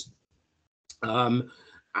Games,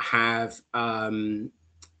 have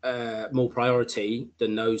more priority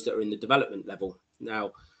than those that are in the development level.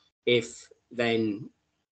 Now, if then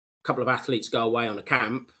a couple of athletes go away on a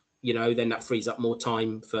camp, then that frees up more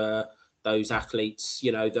time for those athletes,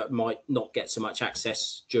 that might not get so much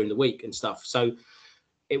access during the week and stuff. So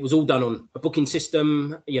it was all done on a booking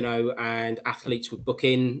system, and athletes would book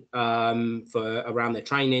in for around their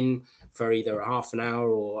training for either a half an hour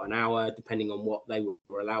or an hour, depending on what they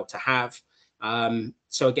were allowed to have.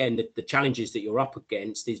 So again, the challenges that you're up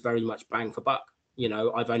against is very much bang for buck.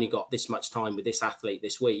 I've only got this much time with this athlete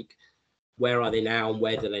this week. Where are they now and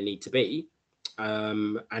where do they need to be?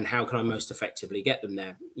 And how can I most effectively get them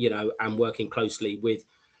there? And working closely with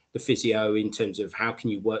the physio in terms of how can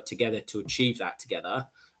you work together to achieve that together,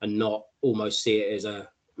 and not almost see it as a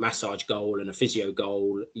massage goal and a physio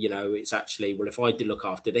goal. It's actually, well, if I do look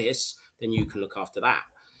after this, then you can look after that.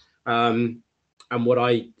 And what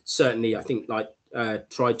I certainly, I think,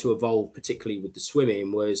 tried to evolve, particularly with the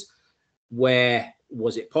swimming, was where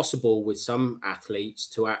was it possible with some athletes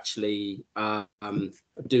to actually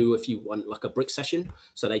do, if you want, like a brick session.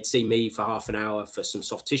 So they'd see me for half an hour for some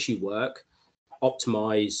soft tissue work,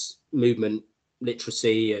 optimize movement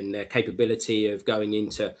literacy and their capability of going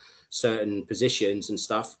into certain positions and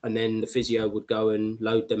stuff. And then the physio would go and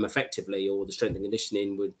load them effectively, or the strength and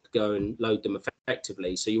conditioning would go and load them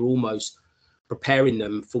effectively. So you're almost preparing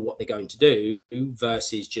them for what they're going to do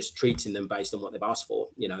versus just treating them based on what they've asked for,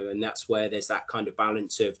 and that's where there's that kind of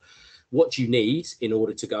balance of what you need in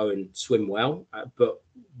order to go and swim well. But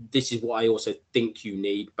this is what I also think you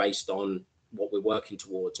need based on what we're working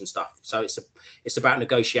towards and stuff. So it's about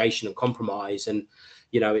negotiation and compromise, and,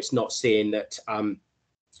 it's not seeing that,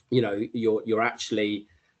 you're actually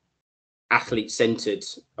athlete-centered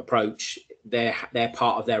approach. They're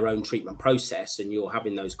part of their own treatment process, and you're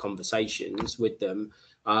having those conversations with them,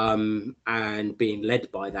 and being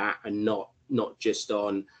led by that, and not just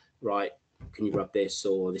on, right, can you rub this,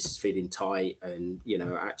 or this is feeling tight, and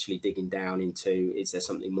actually digging down into, is there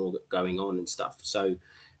something more going on and stuff. So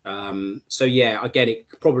yeah, again, it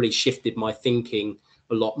probably shifted my thinking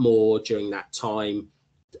a lot more during that time,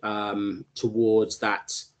 towards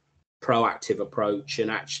that proactive approach, and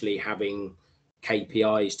actually having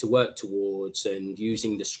KPIs to work towards, and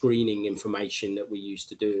using the screening information that we used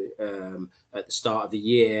to do at the start of the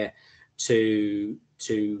year to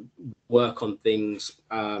work on things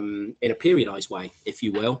in a periodized way, if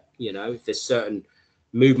you will. If there's certain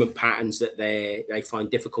movement patterns that they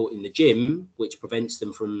find difficult in the gym, which prevents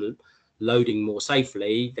them from loading more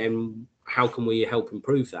safely, then how can we help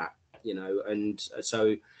improve that? And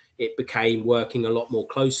so it became working a lot more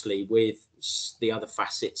closely with the other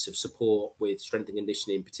facets of support, with strength and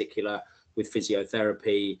conditioning in particular, with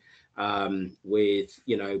physiotherapy, with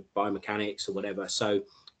biomechanics or whatever. So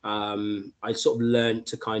I sort of learned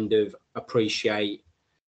to kind of appreciate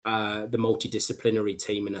the multidisciplinary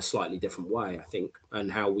team in a slightly different way, I think,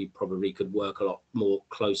 and how we probably could work a lot more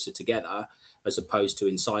closer together as opposed to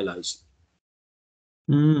in silos.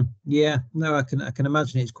 Yeah, no, I can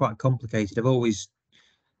imagine it's quite complicated. I've always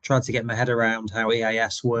tried to get my head around how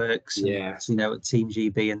EAS works, Yeah. and, at Team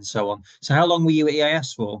GB and so on. So how long were you at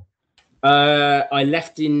EAS for? I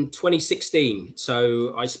left in 2016,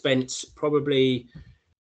 so I spent probably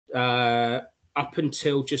up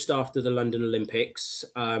until just after the London Olympics.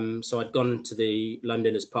 So I'd gone to the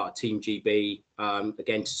London as part of Team GB,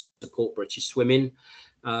 again to support British swimming,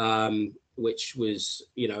 which was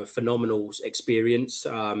a phenomenal experience.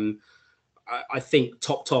 I think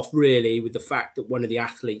topped off really with the fact that one of the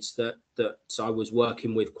athletes that I was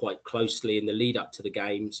working with quite closely in the lead up to the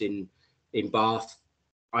games in Bath,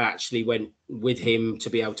 I actually went with him to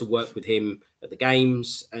be able to work with him at the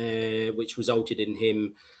games, which resulted in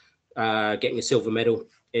him getting a silver medal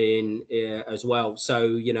in as well.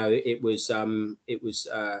 So it was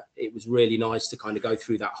really nice to kind of go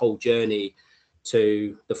through that whole journey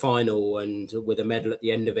to the final and with a medal at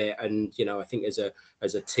the end of it. And I think as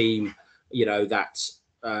a team, that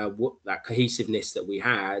cohesiveness that we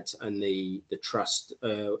had and the trust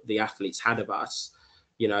the athletes had of us,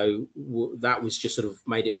 that was just sort of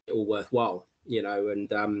made it all worthwhile.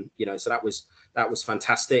 So that was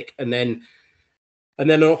fantastic. And then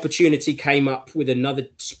an opportunity came up with another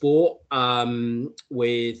sport,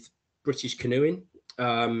 with British Canoeing.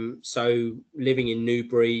 So living in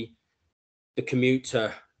Newbury, the commute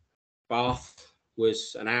to Bath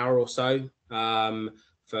was an hour or so,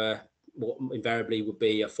 for what invariably would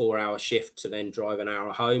be a 4-hour shift to then drive an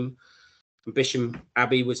hour home. And Bisham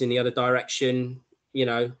Abbey was in the other direction,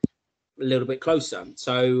 a little bit closer.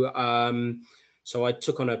 So I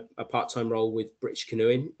took on a part-time role with British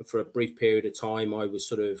Canoeing for a brief period of time. I was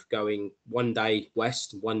sort of going one day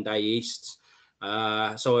west, one day east.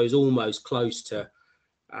 So I was almost close to,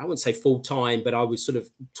 I wouldn't say full-time, but I was sort of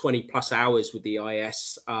 20 plus hours with the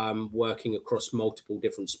IS, working across multiple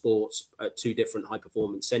different sports at 2 different high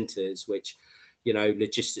performance centres, which,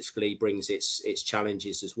 logistically brings its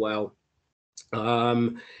challenges as well.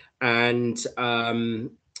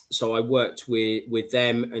 So I worked with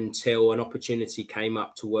them until an opportunity came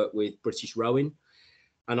up to work with British Rowing,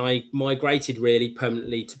 and I migrated really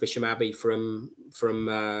permanently to Bisham Abbey from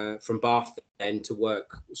Bath then to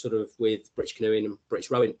work sort of with British Canoeing and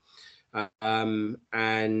British Rowing,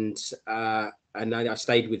 and I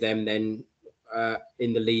stayed with them then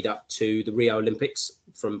in the lead up to the Rio Olympics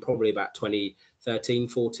from probably about 2013,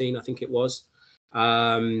 14, I think it was.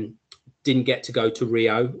 Didn't get to go to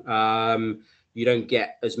Rio. You don't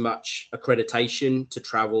get as much accreditation to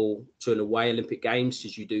travel to an away Olympic Games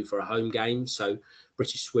as you do for a home game. So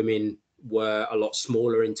British Swimming were a lot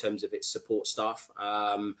smaller in terms of its support staff.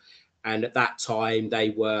 And at that time,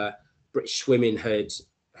 British Swimming had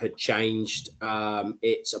changed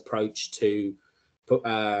its approach to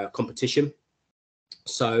competition.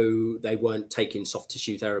 So they weren't taking soft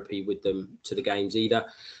tissue therapy with them to the games either.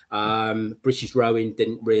 British Rowing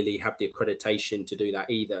didn't really have the accreditation to do that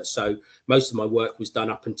either. So most of my work was done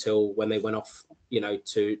up until when they went off,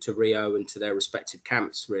 to Rio and to their respective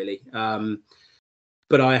camps, really.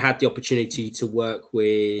 But I had the opportunity to work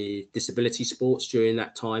with disability sports during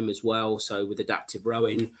that time as well. So with adaptive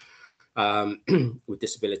rowing, with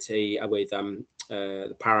disability, with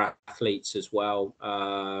the para athletes as well,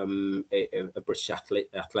 British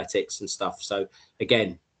athletics and stuff. So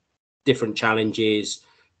again, different challenges,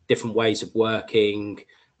 different ways of working.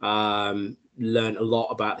 Learn a lot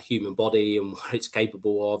about the human body and what it's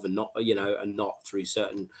capable of, and not, and not through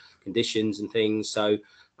certain conditions and things. So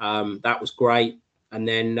that was great. And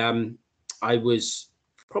then I was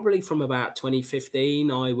probably from about 2015.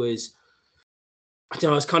 I was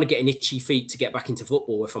kind of getting itchy feet to get back into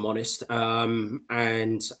football, if I'm honest.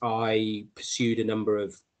 And I pursued a number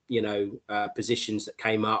of, positions that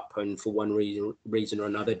came up, and for one reason or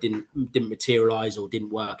another didn't materialize or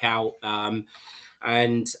didn't work out. And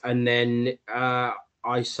then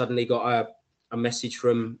I suddenly got a message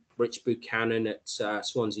from Rich Buchanan at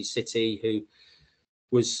Swansea City, who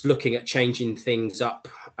was looking at changing things up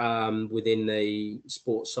within the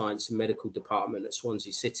sports science and medical department at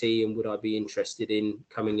Swansea City, and would I be interested in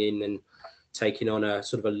coming in and taking on a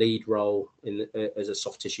sort of a lead role as a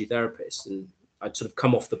soft tissue therapist. And I'd sort of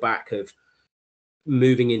come off the back of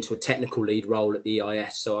moving into a technical lead role at the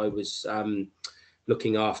EIS. So I was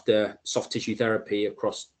looking after soft tissue therapy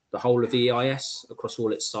across the whole of the EIS, across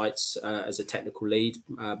all its sites as a technical lead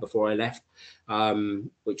before I left,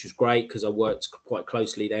 which was great because I worked quite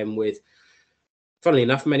closely then with, funnily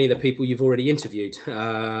enough, many of the people you've already interviewed,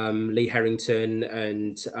 Lee Harrington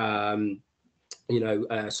and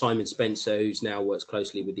Simon Spencer, who's now works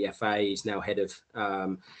closely with the FA. He's now head of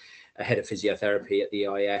physiotherapy at the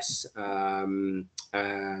EIS. Who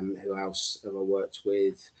else have I worked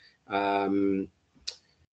with?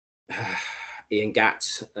 Ian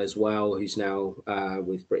Gatt as well, who's now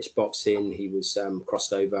with British Boxing. He was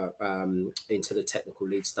crossed over into the technical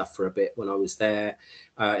lead stuff for a bit when I was there,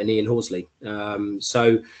 and Ian Horsley.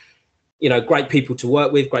 So, great people to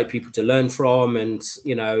work with, great people to learn from. And,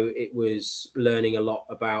 it was learning a lot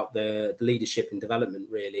about the leadership and development,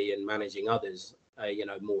 really, and managing others,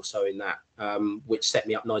 more so in that, which set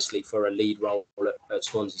me up nicely for a lead role at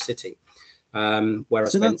Swansea City. Where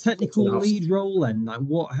so that technical lead role then,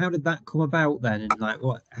 how did that come about then, and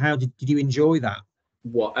how did you enjoy that?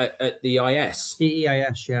 What at the EIS? The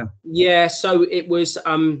EIS, yeah. So it was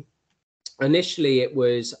initially it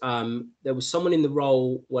was there was someone in the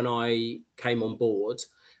role when I came on board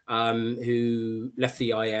who left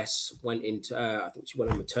the EIS, went into I think she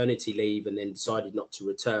went on maternity leave and then decided not to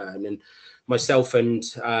return. And myself and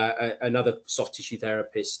another soft tissue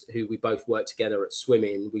therapist who we both worked together at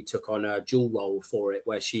swimming, we took on a dual role for it,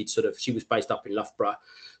 where she was based up in Loughborough,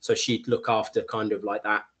 so she'd look after kind of like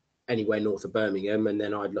that anywhere north of Birmingham, and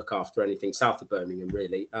then I'd look after anything south of Birmingham,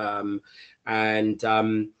 really.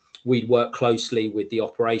 We'd work closely with the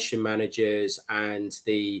operation managers and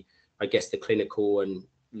the clinical and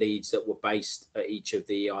leads that were based at each of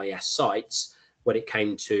the EIS sites when it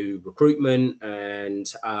came to recruitment and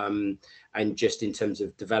just in terms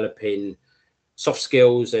of developing soft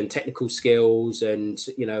skills and technical skills. And,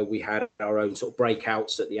 we had our own sort of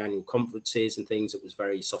breakouts at the annual conferences and things that was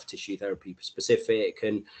very soft tissue therapy specific.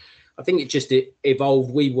 And I think it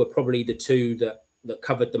evolved. We were probably the two that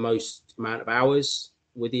covered the most amount of hours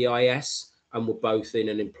with the EIS, and were both in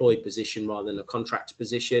an employed position rather than a contract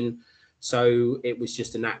position. So it was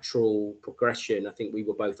just a natural progression. I think we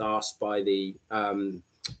were both asked by the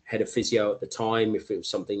head of physio at the time if it was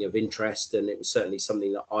something of interest, and it was certainly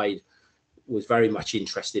something that I was very much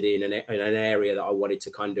interested in, and an area that I wanted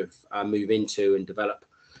to kind of move into and develop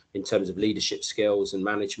in terms of leadership skills and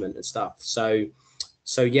management and stuff. So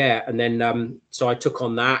yeah, and then so I took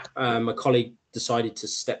on that. My colleague decided to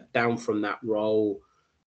step down from that role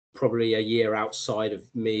probably a year outside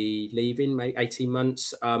of me leaving, maybe 18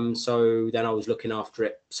 months. So then I was looking after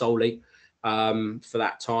it solely for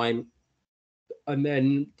that time. And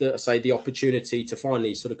then the opportunity to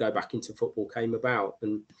finally sort of go back into football came about.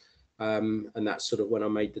 And that's sort of when I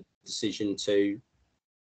made the decision to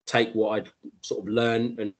take what I'd sort of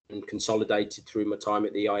learned and consolidated through my time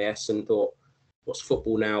at the EIS, and thought, what's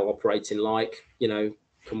football now operating like?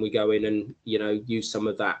 Can we go in and, use some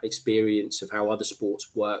of that experience of how other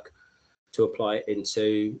sports work to apply it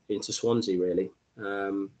into Swansea, really.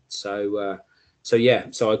 So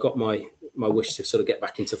I got my wish to sort of get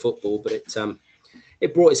back into football, but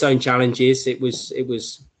it brought its own challenges. It was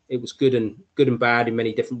good and bad in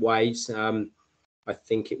many different ways. I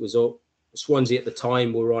think it was Swansea at the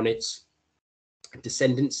time were on its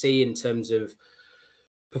descendancy in terms of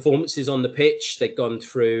performances on the pitch. They'd gone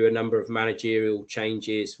through a number of managerial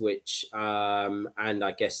changes, which and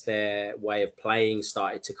I guess their way of playing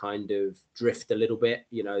started to kind of drift a little bit.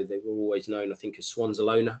 They were always known, I think, as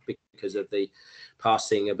Swansalona because of the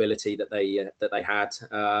passing ability that they had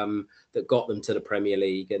that got them to the Premier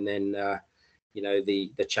League. And then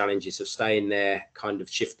the challenges of staying there kind of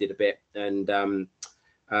shifted a bit. And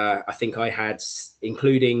I think I had,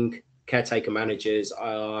 including caretaker managers,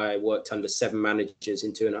 I worked under 7 managers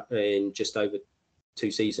in just over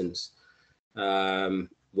 2 seasons,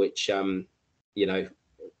 which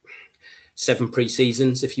 7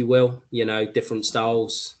 pre-seasons, if you will. Different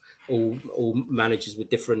styles, all managers with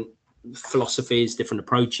different philosophies, different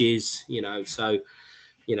approaches. So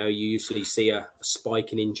you usually see a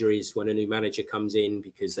spike in injuries when a new manager comes in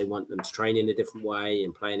because they want them to train in a different way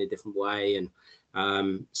and play in a different way. And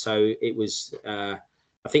so it was.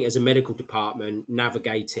 I think as a medical department,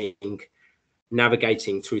 navigating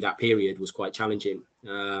through that period was quite challenging.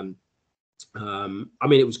 I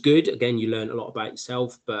mean, it was good. Again, you learn a lot about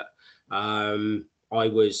yourself, but I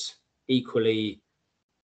was equally,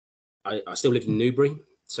 I still lived in Newbury.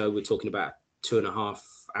 So we're talking about 2.5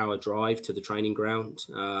 hour drive to the training ground.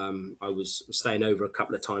 I was staying over a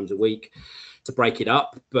couple of times a week to break it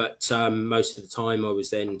up, but most of the time I was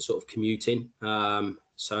then sort of commuting.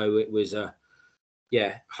 So it was a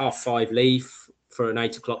 5:30 leave for an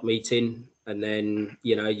 8 o'clock meeting, and then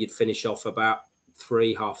you'd finish off about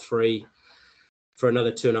 3:30 for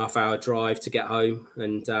another 2.5 hour drive to get home.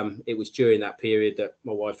 And it was during that period that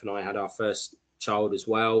my wife and I had our first child as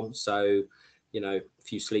well. So a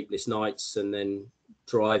few sleepless nights, and then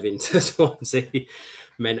driving to Swansea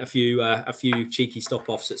meant a few cheeky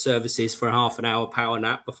stop-offs at services for a half an hour power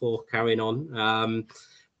nap before carrying on.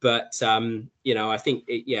 But I think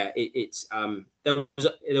there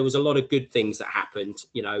was a lot of good things that happened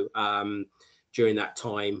during that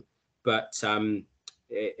time, but I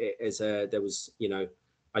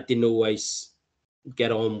didn't always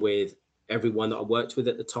get on with everyone that I worked with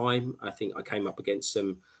at the time. I think I came up against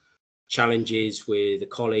some challenges with a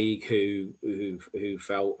colleague who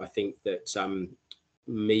felt, I think, that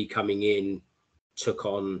me coming in took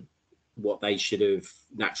on what they should have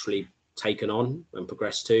naturally taken on and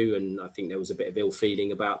progressed to, and I think there was a bit of ill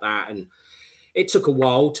feeling about that, and it took a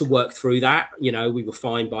while to work through that. We were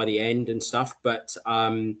fine by the end and stuff, but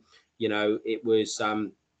it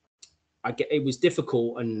was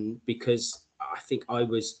difficult, and because I think I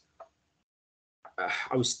was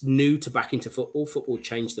new to back into football. Football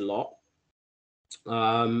changed a lot.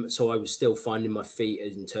 So I was still finding my feet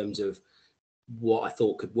in terms of what I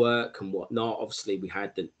thought could work and what not. Obviously, we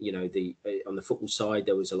had on the football side,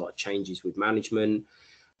 there was a lot of changes with management.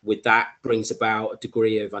 With that brings about a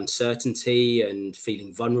degree of uncertainty and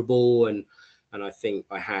feeling vulnerable. And I think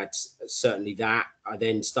I had certainly that. I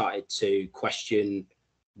then started to question,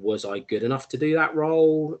 was I good enough to do that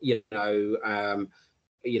role? Would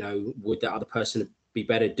that other person be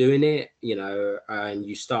better doing it? And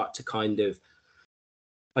you start to kind of,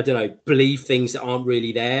 believe things that aren't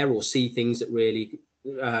really there, or see things that really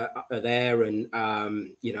are there. And,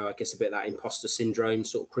 I guess a bit of that imposter syndrome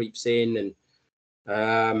sort of creeps in. And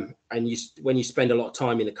when you spend a lot of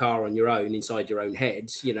time in the car on your own, inside your own head,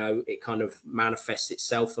 it kind of manifests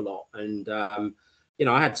itself a lot. And,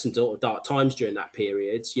 I had some sort of dark times during that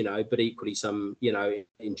period, but equally some,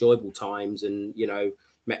 enjoyable times. And,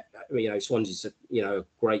 Swansea's a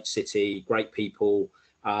great city, great people.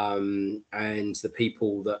 And the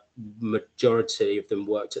people that majority of them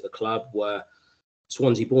worked at the club were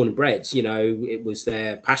Swansea born and bred. It was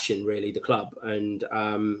their passion, really, the club, and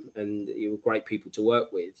you were great people to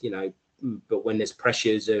work with. But when there's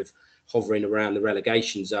pressures of hovering around the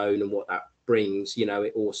relegation zone and what that brings,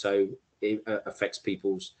 it also affects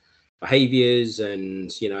people's behaviours,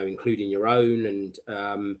 and including your own. And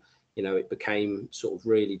it became sort of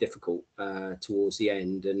really difficult towards the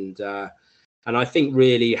end. And I think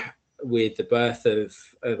really with the birth of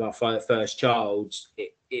our first child,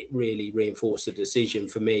 it really reinforced the decision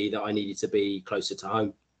for me that I needed to be closer to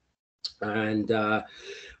home. And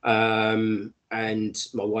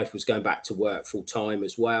my wife was going back to work full time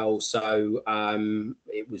as well. So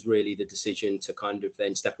it was really the decision to kind of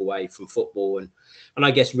then step away from football, and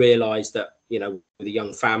I guess realised that, with a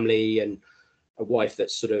young family and a wife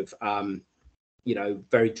that's sort of,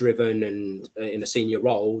 very driven and in a senior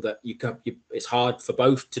role, that it's hard for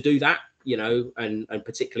both to do that, and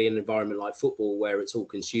particularly in an environment like football where it's all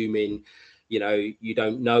consuming. You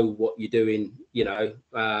don't know what you're doing,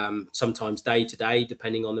 sometimes day to day,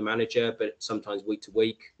 depending on the manager, but sometimes week to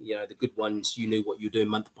week. The good ones, you knew what you're doing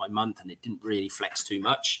month by month, and it didn't really flex too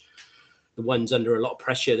much. The ones under a lot of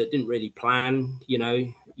pressure that didn't really plan,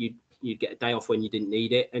 you'd get a day off when you didn't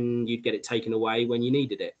need it, and you'd get it taken away when you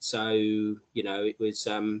needed it. So, it was,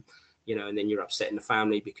 and then you're upsetting the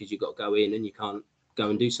family because you've got to go in and you can't go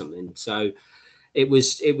and do something. So it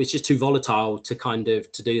was just too volatile to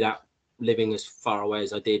to do that, living as far away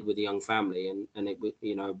as I did with a young family, and it,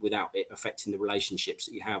 without it affecting the relationships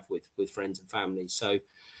that you have with friends and family. So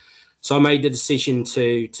I made the decision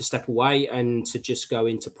to step away and to just go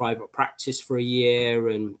into private practice for a year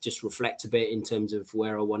and just reflect a bit in terms of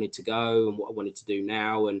where I wanted to go and what I wanted to do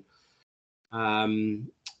now. And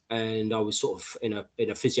I was sort of in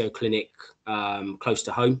a physio clinic close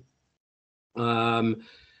to home.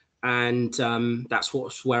 That's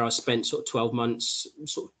where I spent sort of 12 months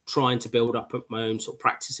sort of trying to build up my own sort of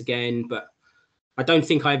practice again. But I don't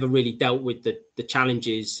think I ever really dealt with the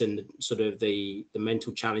challenges and the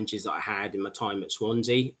mental challenges that I had in my time at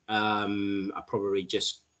Swansea. I probably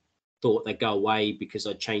just thought they'd go away because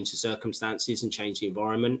I'd changed the circumstances and changed the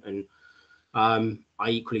environment. And I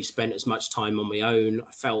equally spent as much time on my own.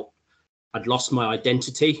 I felt I'd lost my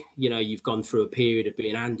identity. You've gone through a period of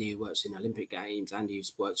being Andy who works in Olympic Games, Andy who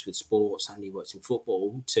works with sports, Andy who works in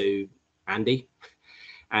football, to Andy.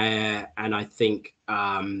 And I think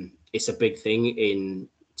it's a big thing in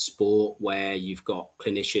sport where you've got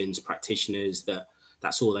clinicians, practitioners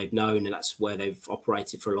that's all they've known, and that's where they've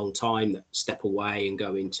operated for a long time, that step away and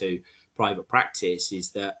go into private practice, is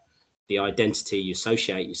that the identity you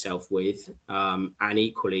associate yourself with, and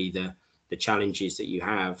equally the challenges that you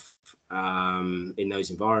have in those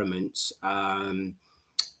environments are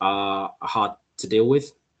hard to deal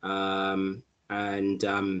with. So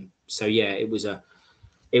yeah, it was a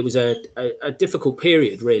difficult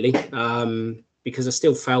period, really, because I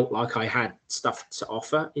still felt like I had stuff to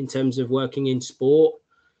offer in terms of working in sport,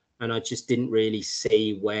 and I just didn't really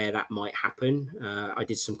see where that might happen. I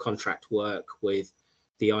did some contract work with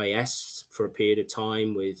the IS for a period of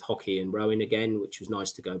time, with hockey and rowing again, which was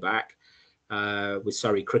nice to go back, with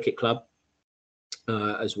Surrey Cricket Club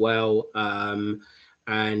as well,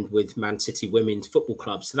 and with Man City Women's Football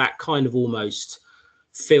Club. So that kind of almost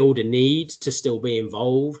filled a need to still be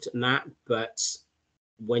involved in that. But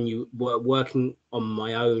when you were working on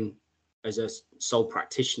my own as a sole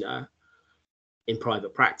practitioner in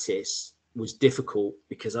private practice, was difficult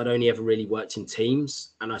because I'd only ever really worked in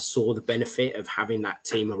teams, and I saw the benefit of having that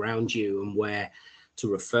team around you and where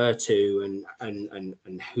to refer to and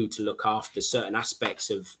who to look after certain aspects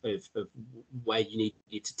of where you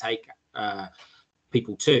need to take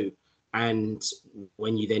people to. And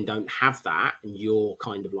when you then don't have that, and you're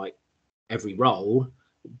kind of like every role,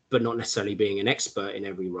 but not necessarily being an expert in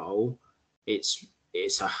every role, it's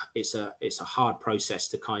a hard process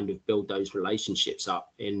to kind of build those relationships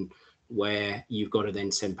up in where you've got to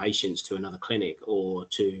then send patients to another clinic or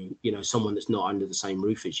to, you know, someone that's not under the same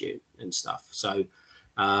roof as you and stuff. So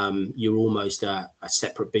you're almost a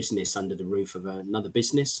separate business under the roof of another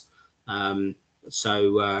business.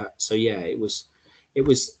 So yeah, it was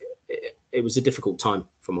a difficult time,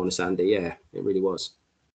 if I'm honest, Andy. Yeah, it really was.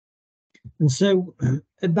 And so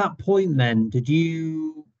at that point then, did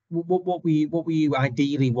you, what were you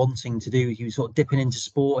ideally wanting to do? You were sort of dipping into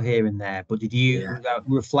sport here and there, but did you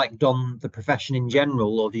reflect on the profession in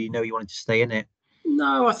general, or do you know you wanted to stay in it?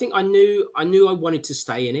 No, I think I knew I wanted to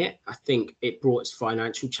stay in it. I think it brought its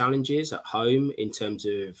financial challenges at home in terms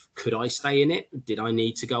of, could I stay in it? Did I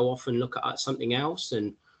need to go off and look at something else?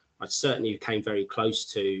 And I certainly came very close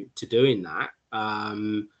to doing that,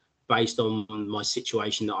 based on my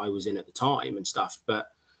situation that I was in at the time and stuff.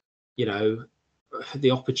 But, you know,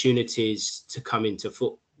 the opportunities to come into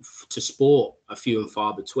to sport are few and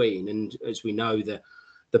far between. And as we know, the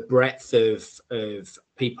breadth of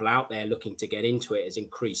people out there looking to get into it has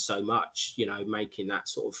increased so much, you know, making that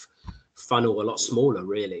sort of funnel a lot smaller,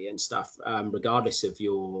 really, and stuff, regardless of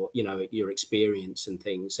your experience and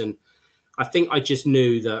things. And I think I just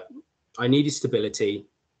knew that I needed stability.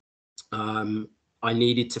 I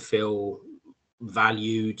needed to feel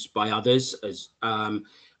valued by others, as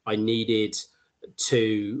I needed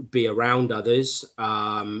to be around others,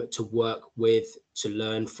 to work with, to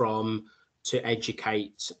learn from, to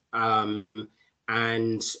educate, and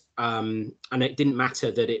it didn't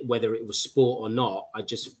matter that whether it was sport or not. I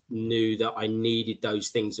just knew that I needed those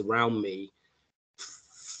things around me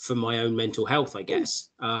for my own mental health, I guess.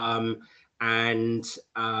 And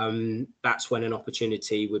that's when an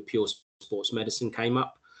opportunity with Pure Sports Medicine came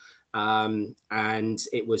up, and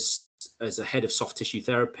it was as a head of soft tissue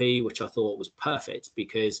therapy, which I thought was perfect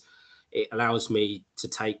because it allows me to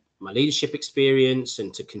take my leadership experience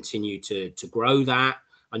and to continue to grow that.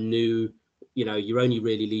 I knew, you know, you're only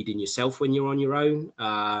really leading yourself when you're on your own,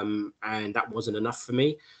 and that wasn't enough for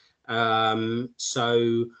me.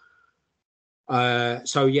 So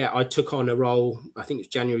yeah, I took on a role. I think it was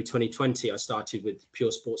January 2020. I started with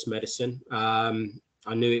Pure Sports Medicine.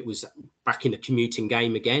 I knew it was back in the commuting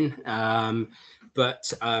game again,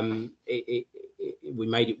 but we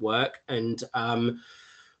made it work. And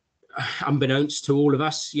unbeknownst to all of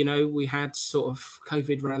us, you know, we had sort of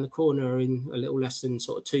COVID around the corner in a little less than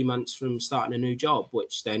sort of 2 months from starting a new job,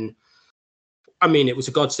 which then, I mean, it was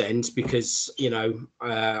a godsend because, you know,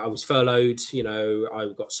 I was furloughed, you know,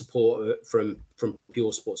 I got support from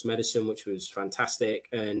Pure Sports Medicine, which was fantastic.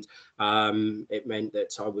 And it meant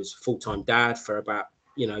that I was full-time dad for about,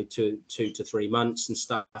 you know, two to 3 months and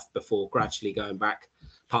stuff before gradually going back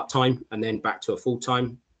part-time and then back to a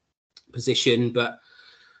full-time position. But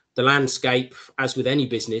the landscape, as with any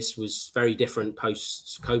business, was very different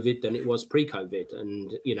post-COVID than it was pre-COVID.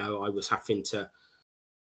 And, you know, I was having to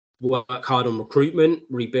work hard on recruitment,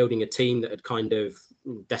 rebuilding a team that had kind of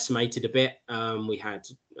decimated a bit. We had,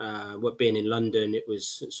 being in London, it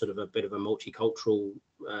was sort of a bit of a multicultural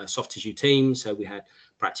soft tissue team. So we had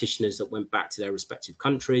practitioners that went back to their respective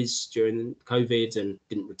countries during COVID and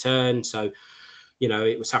didn't return. So, you know,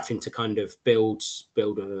 it was having to kind of build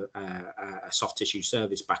a soft tissue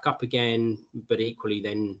service back up again, but equally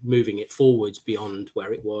then moving it forwards beyond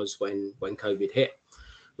where it was when COVID hit,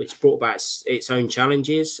 which brought about its own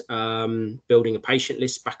challenges, building a patient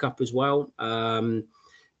list back up as well.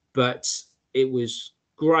 But it was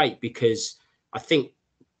great because I think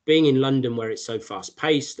being in London, where it's so fast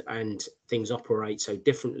paced and things operate so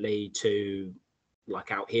differently to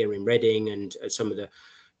like out here in Reading and some of the,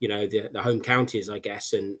 you know, the home counties, I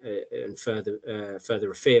guess, and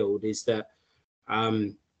further afield, is that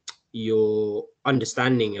your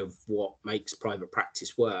understanding of what makes private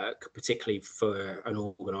practice work, particularly for an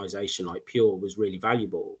organisation like Pure, was really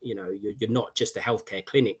valuable. You know, you're not just a healthcare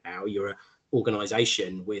clinic now; you're an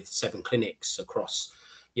organisation with 7 clinics across,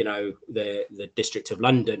 you know, the District of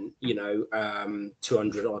London. You know,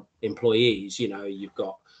 200 odd employees. You know, you've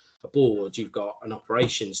got a board, you've got an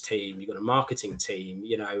operations team, you've got a marketing team,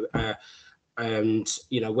 you know, and,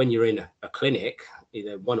 you know, when you're in a clinic,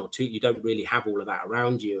 either 1 or 2, you don't really have all of that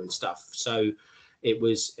around you and stuff. So it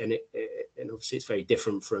was, and obviously it's very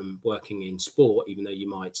different from working in sport, even though you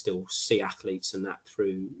might still see athletes and that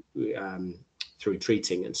through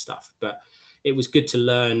treating and stuff. But it was good to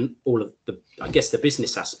learn all of the, I guess, the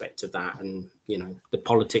business aspect of that, and, you know, the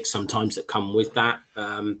politics sometimes that come with that.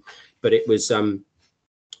 But it was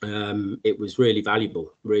really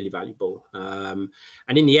valuable, and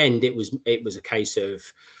in the end it was a case of,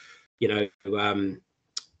 you know,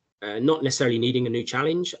 not necessarily needing a new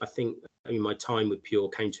challenge. I think, I mean, my time with Pure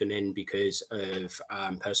came to an end because of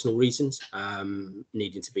personal reasons,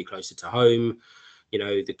 needing to be closer to home. You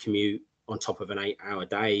know, the commute on top of an 8-hour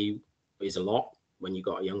day is a lot when you've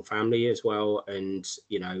got a young family as well, and,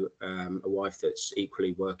 you know, a wife that's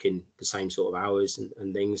equally working the same sort of hours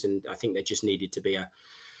and things. And I think there just needed to be a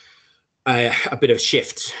bit of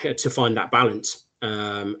shift to find that balance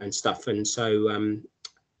and stuff. And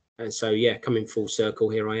so yeah, coming full circle,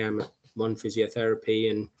 here I am at One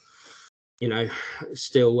Physiotherapy, and, you know,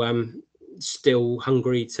 still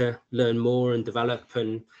hungry to learn more and develop.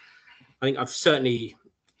 And I think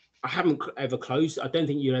I haven't ever closed. I don't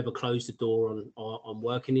think you'll ever close the door on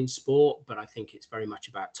working in sport, but I think it's very much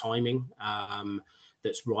about timing.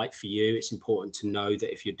 That's right for you. It's important to know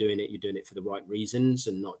that if you're doing it for the right reasons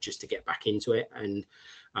and not just to get back into it. And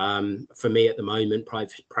for me at the moment,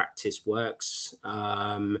 private practice works.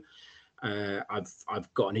 I've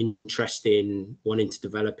got an interest in wanting to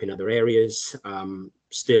develop in other areas,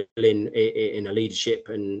 still in a leadership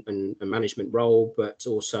and a management role, but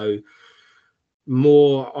also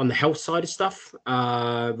more on the health side of stuff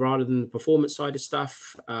rather than the performance side of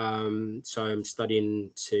stuff. So I'm studying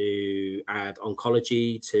to add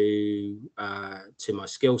oncology to my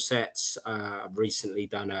skill sets. I've recently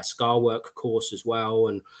done a scar work course as well,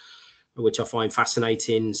 and which I find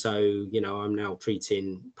fascinating. So, you know, I'm now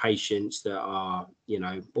treating patients that are, you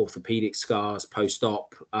know, orthopedic scars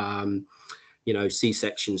post-op, you know,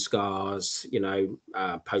 C-section scars, you know,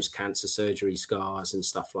 post-cancer surgery scars and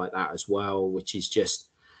stuff like that as well, which is just,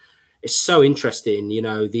 it's so interesting, you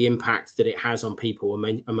know, the impact that it has on people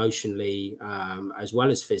emotionally, as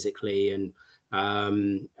well as physically, and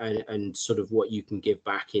sort of what you can give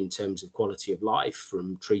back in terms of quality of life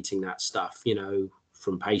from treating that stuff, you know,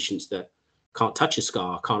 from patients that can't touch a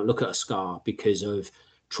scar, can't look at a scar because of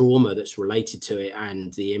trauma that's related to it,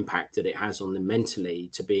 and the impact that it has on them mentally,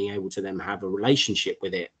 to being able to then have a relationship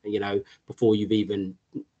with it, you know, before you've even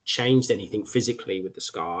changed anything physically with the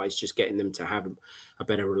scar. It's just getting them to have a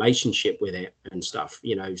better relationship with it and stuff,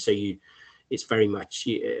 you know. So it's very much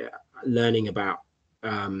learning about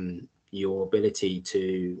your ability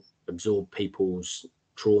to absorb people's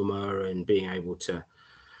trauma and being able to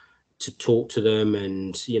talk to them.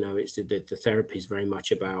 And, you know, it's the therapy is very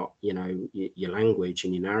much about, you know, your language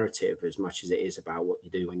and your narrative as much as it is about what you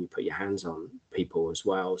do when you put your hands on people as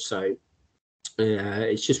well. So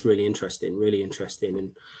it's just really interesting,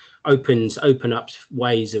 and open up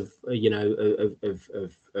ways of, you know,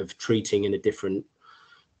 of treating in a different,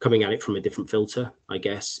 coming at it from a different filter, I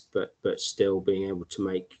guess, but still being able to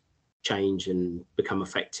make change and become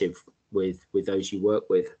effective with those you work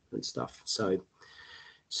with and stuff.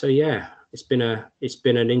 So yeah, it's been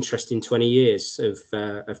an interesting 20 years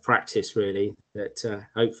of practice, really, that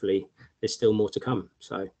hopefully there's still more to come.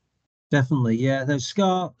 So definitely, yeah. Those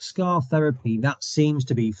scar therapy, that seems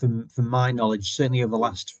to be, from my knowledge, certainly over the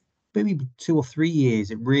last maybe 2 or 3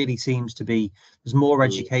 years, it really seems to be, there's more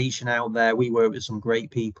education out there. We work with some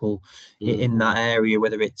great people in that area,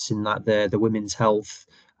 whether it's in that the women's health,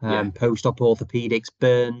 post-op orthopedics,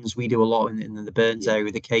 burns. We do a lot in the burns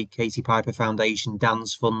area, the Katie Piper Foundation,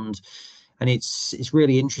 Dance Fund. And it's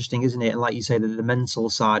really interesting, isn't it? And like you say, that the mental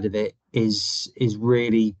side of it is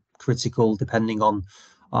really critical, depending on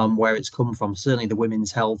where it's come from. Certainly the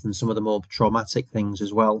women's health and some of the more traumatic things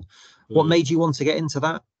as well. What made you want to get into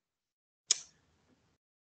that?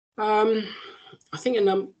 I think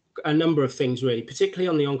a number of things, really, particularly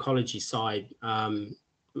on the oncology side.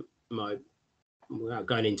 Without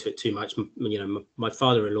going into it too much, my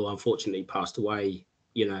father-in-law unfortunately passed away,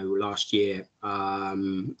 last year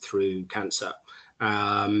through cancer,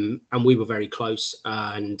 and we were very close.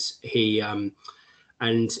 And he and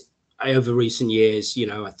over recent years,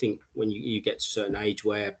 I think when you get to a certain age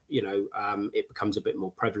where it becomes a bit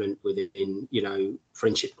more prevalent within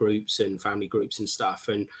friendship groups and family groups and stuff,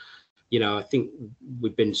 and I think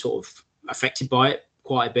we've been sort of affected by it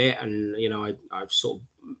quite a bit, and I've sort of,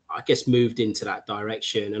 I guess, moved into that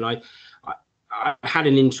direction. And I had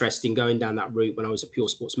an interest in going down that route when I was at Pure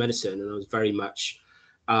Sports Medicine, and I was very much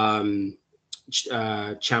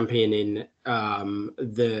championing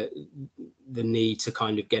the need to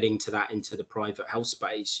kind of get into the private health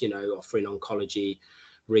space, offering oncology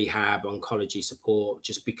rehab, oncology support,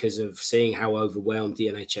 just because of seeing how overwhelmed the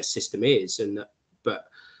NHS system is. But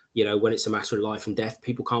when it's a matter of life and death,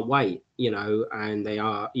 people can't wait, and they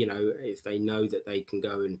are, if they know that they can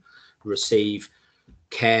go and receive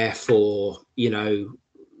care for,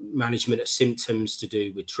 management of symptoms to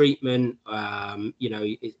do with treatment,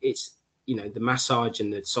 it's, the massage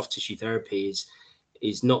and the soft tissue therapy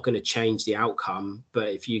is not going to change the outcome. But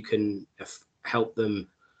if you can help them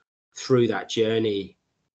through that journey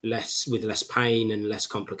with less pain and less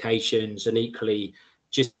complications, and equally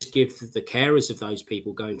just give the carers of those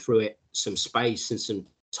people going through it some space and some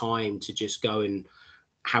time to just go and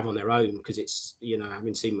have on their own, because it's,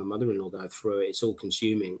 having seen my mother-in-law go through it, it's all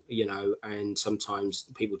consuming, and sometimes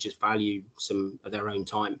people just value some of their own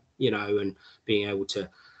time, and being able to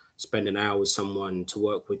spend an hour with someone to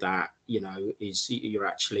work with that, is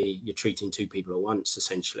you're treating two people at once,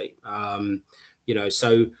 essentially.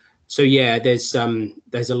 So yeah, there's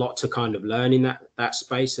a lot to kind of learn in that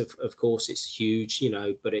space. Of course, it's huge,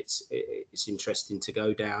 but it's interesting to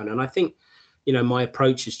go down. And I think, my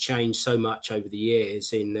approach has changed so much over the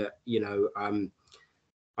years, in that,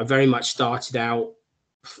 I very much started out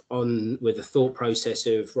with a thought process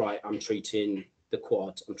of, right, I'm treating the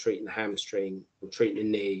quad, I'm treating the hamstring, I'm treating the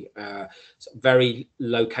knee. So very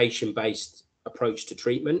location-based approach to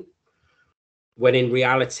treatment, when in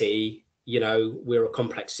reality, we're a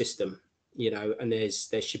complex system, and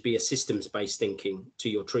there should be a systems-based thinking to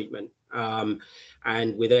your treatment.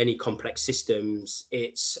 And with any complex systems,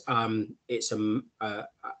 it's a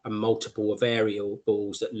multiple of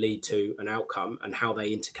variables that lead to an outcome, and how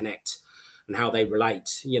they interconnect and how they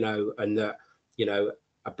relate, and that,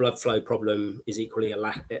 a blood flow problem is equally a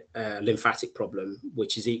lymphatic problem,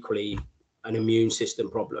 which is equally an immune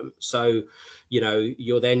system problem. So,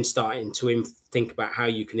 you're then starting to think about how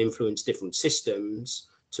you can influence different systems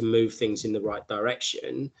to move things in the right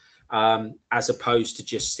direction, as opposed to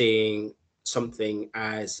just seeing something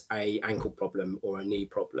as a ankle problem or a knee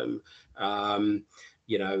problem, and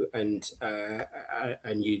you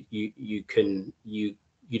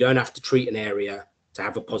don't have to treat an area to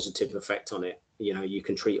have a positive effect on it. You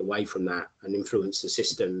can treat away from that and influence the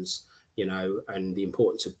systems, and the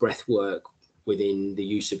importance of breath work within the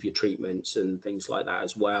use of your treatments and things like that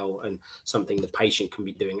as well, and something the patient can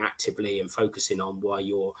be doing actively and focusing on while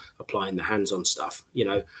you're applying the hands-on stuff.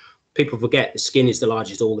 People forget the skin is the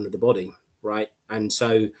largest organ of the body, right? And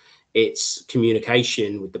so it's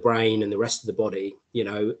communication with the brain and the rest of the body.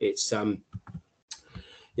 It's I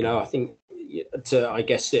think,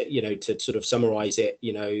 to sort of summarize it,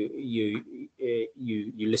 you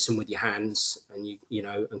listen with your hands, and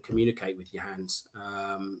and communicate with your hands.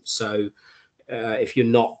 So if you're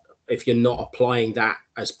not applying that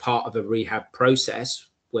as part of a rehab process,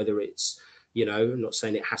 whether it's, I'm not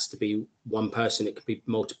saying it has to be one person, it could be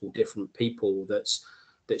multiple different people that's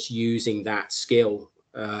using that skill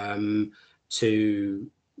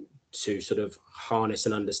to sort of harness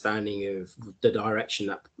an understanding of the direction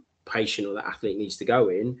that patient or that athlete needs to go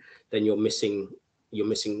in, then you're missing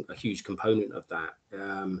a huge component of that.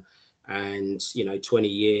 And 20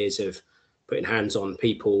 years of putting hands on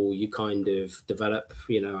people, you kind of develop,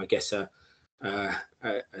 I guess a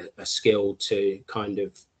skill to kind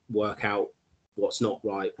of work out what's not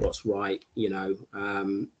right, what's right. By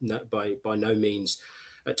no means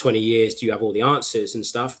at 20 years do you have all the answers and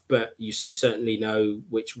stuff, but you certainly know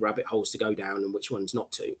which rabbit holes to go down and which ones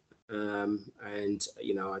not to. And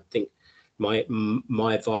I think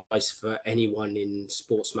my advice for anyone in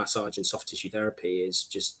sports massage and soft tissue therapy is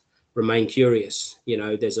just remain curious. You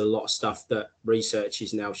know, there's a lot of stuff that research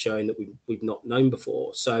is now showing that we've not known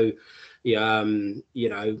before. So, you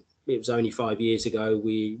know, it was only 5 years ago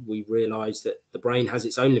we realized that the brain has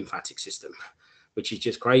its own lymphatic system, which is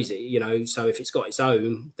just crazy, you know. So if it's got its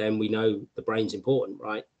own, then we know the brain's important,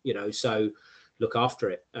 right? You know, so look after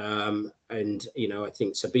it. And, you know, I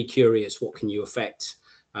think, so be curious, what can you affect?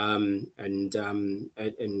 And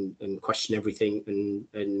question everything,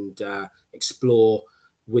 and explore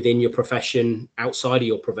within your profession, outside of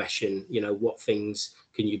your profession, you know, what things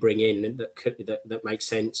can you bring in that make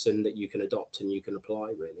sense and that you can adopt and you can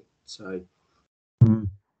apply, really. So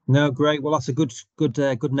no, great. Well, that's a good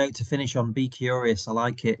note to finish on. Be curious. I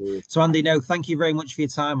like it. So Andy, no, thank you very much for your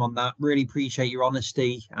time on that. Really appreciate your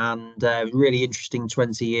honesty, and really interesting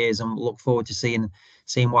 20 years, and look forward to seeing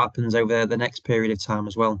what happens over the next period of time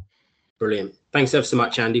as well. Brilliant. Thanks ever so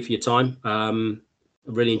much, Andy, for your time.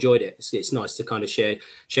 I really enjoyed it. It's nice to kind of share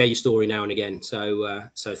your story now and again. So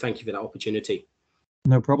thank you for that opportunity.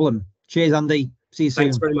 No problem. Cheers, Andy. See you soon.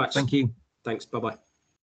 Thanks very much. Thank you. Thanks. Bye-bye.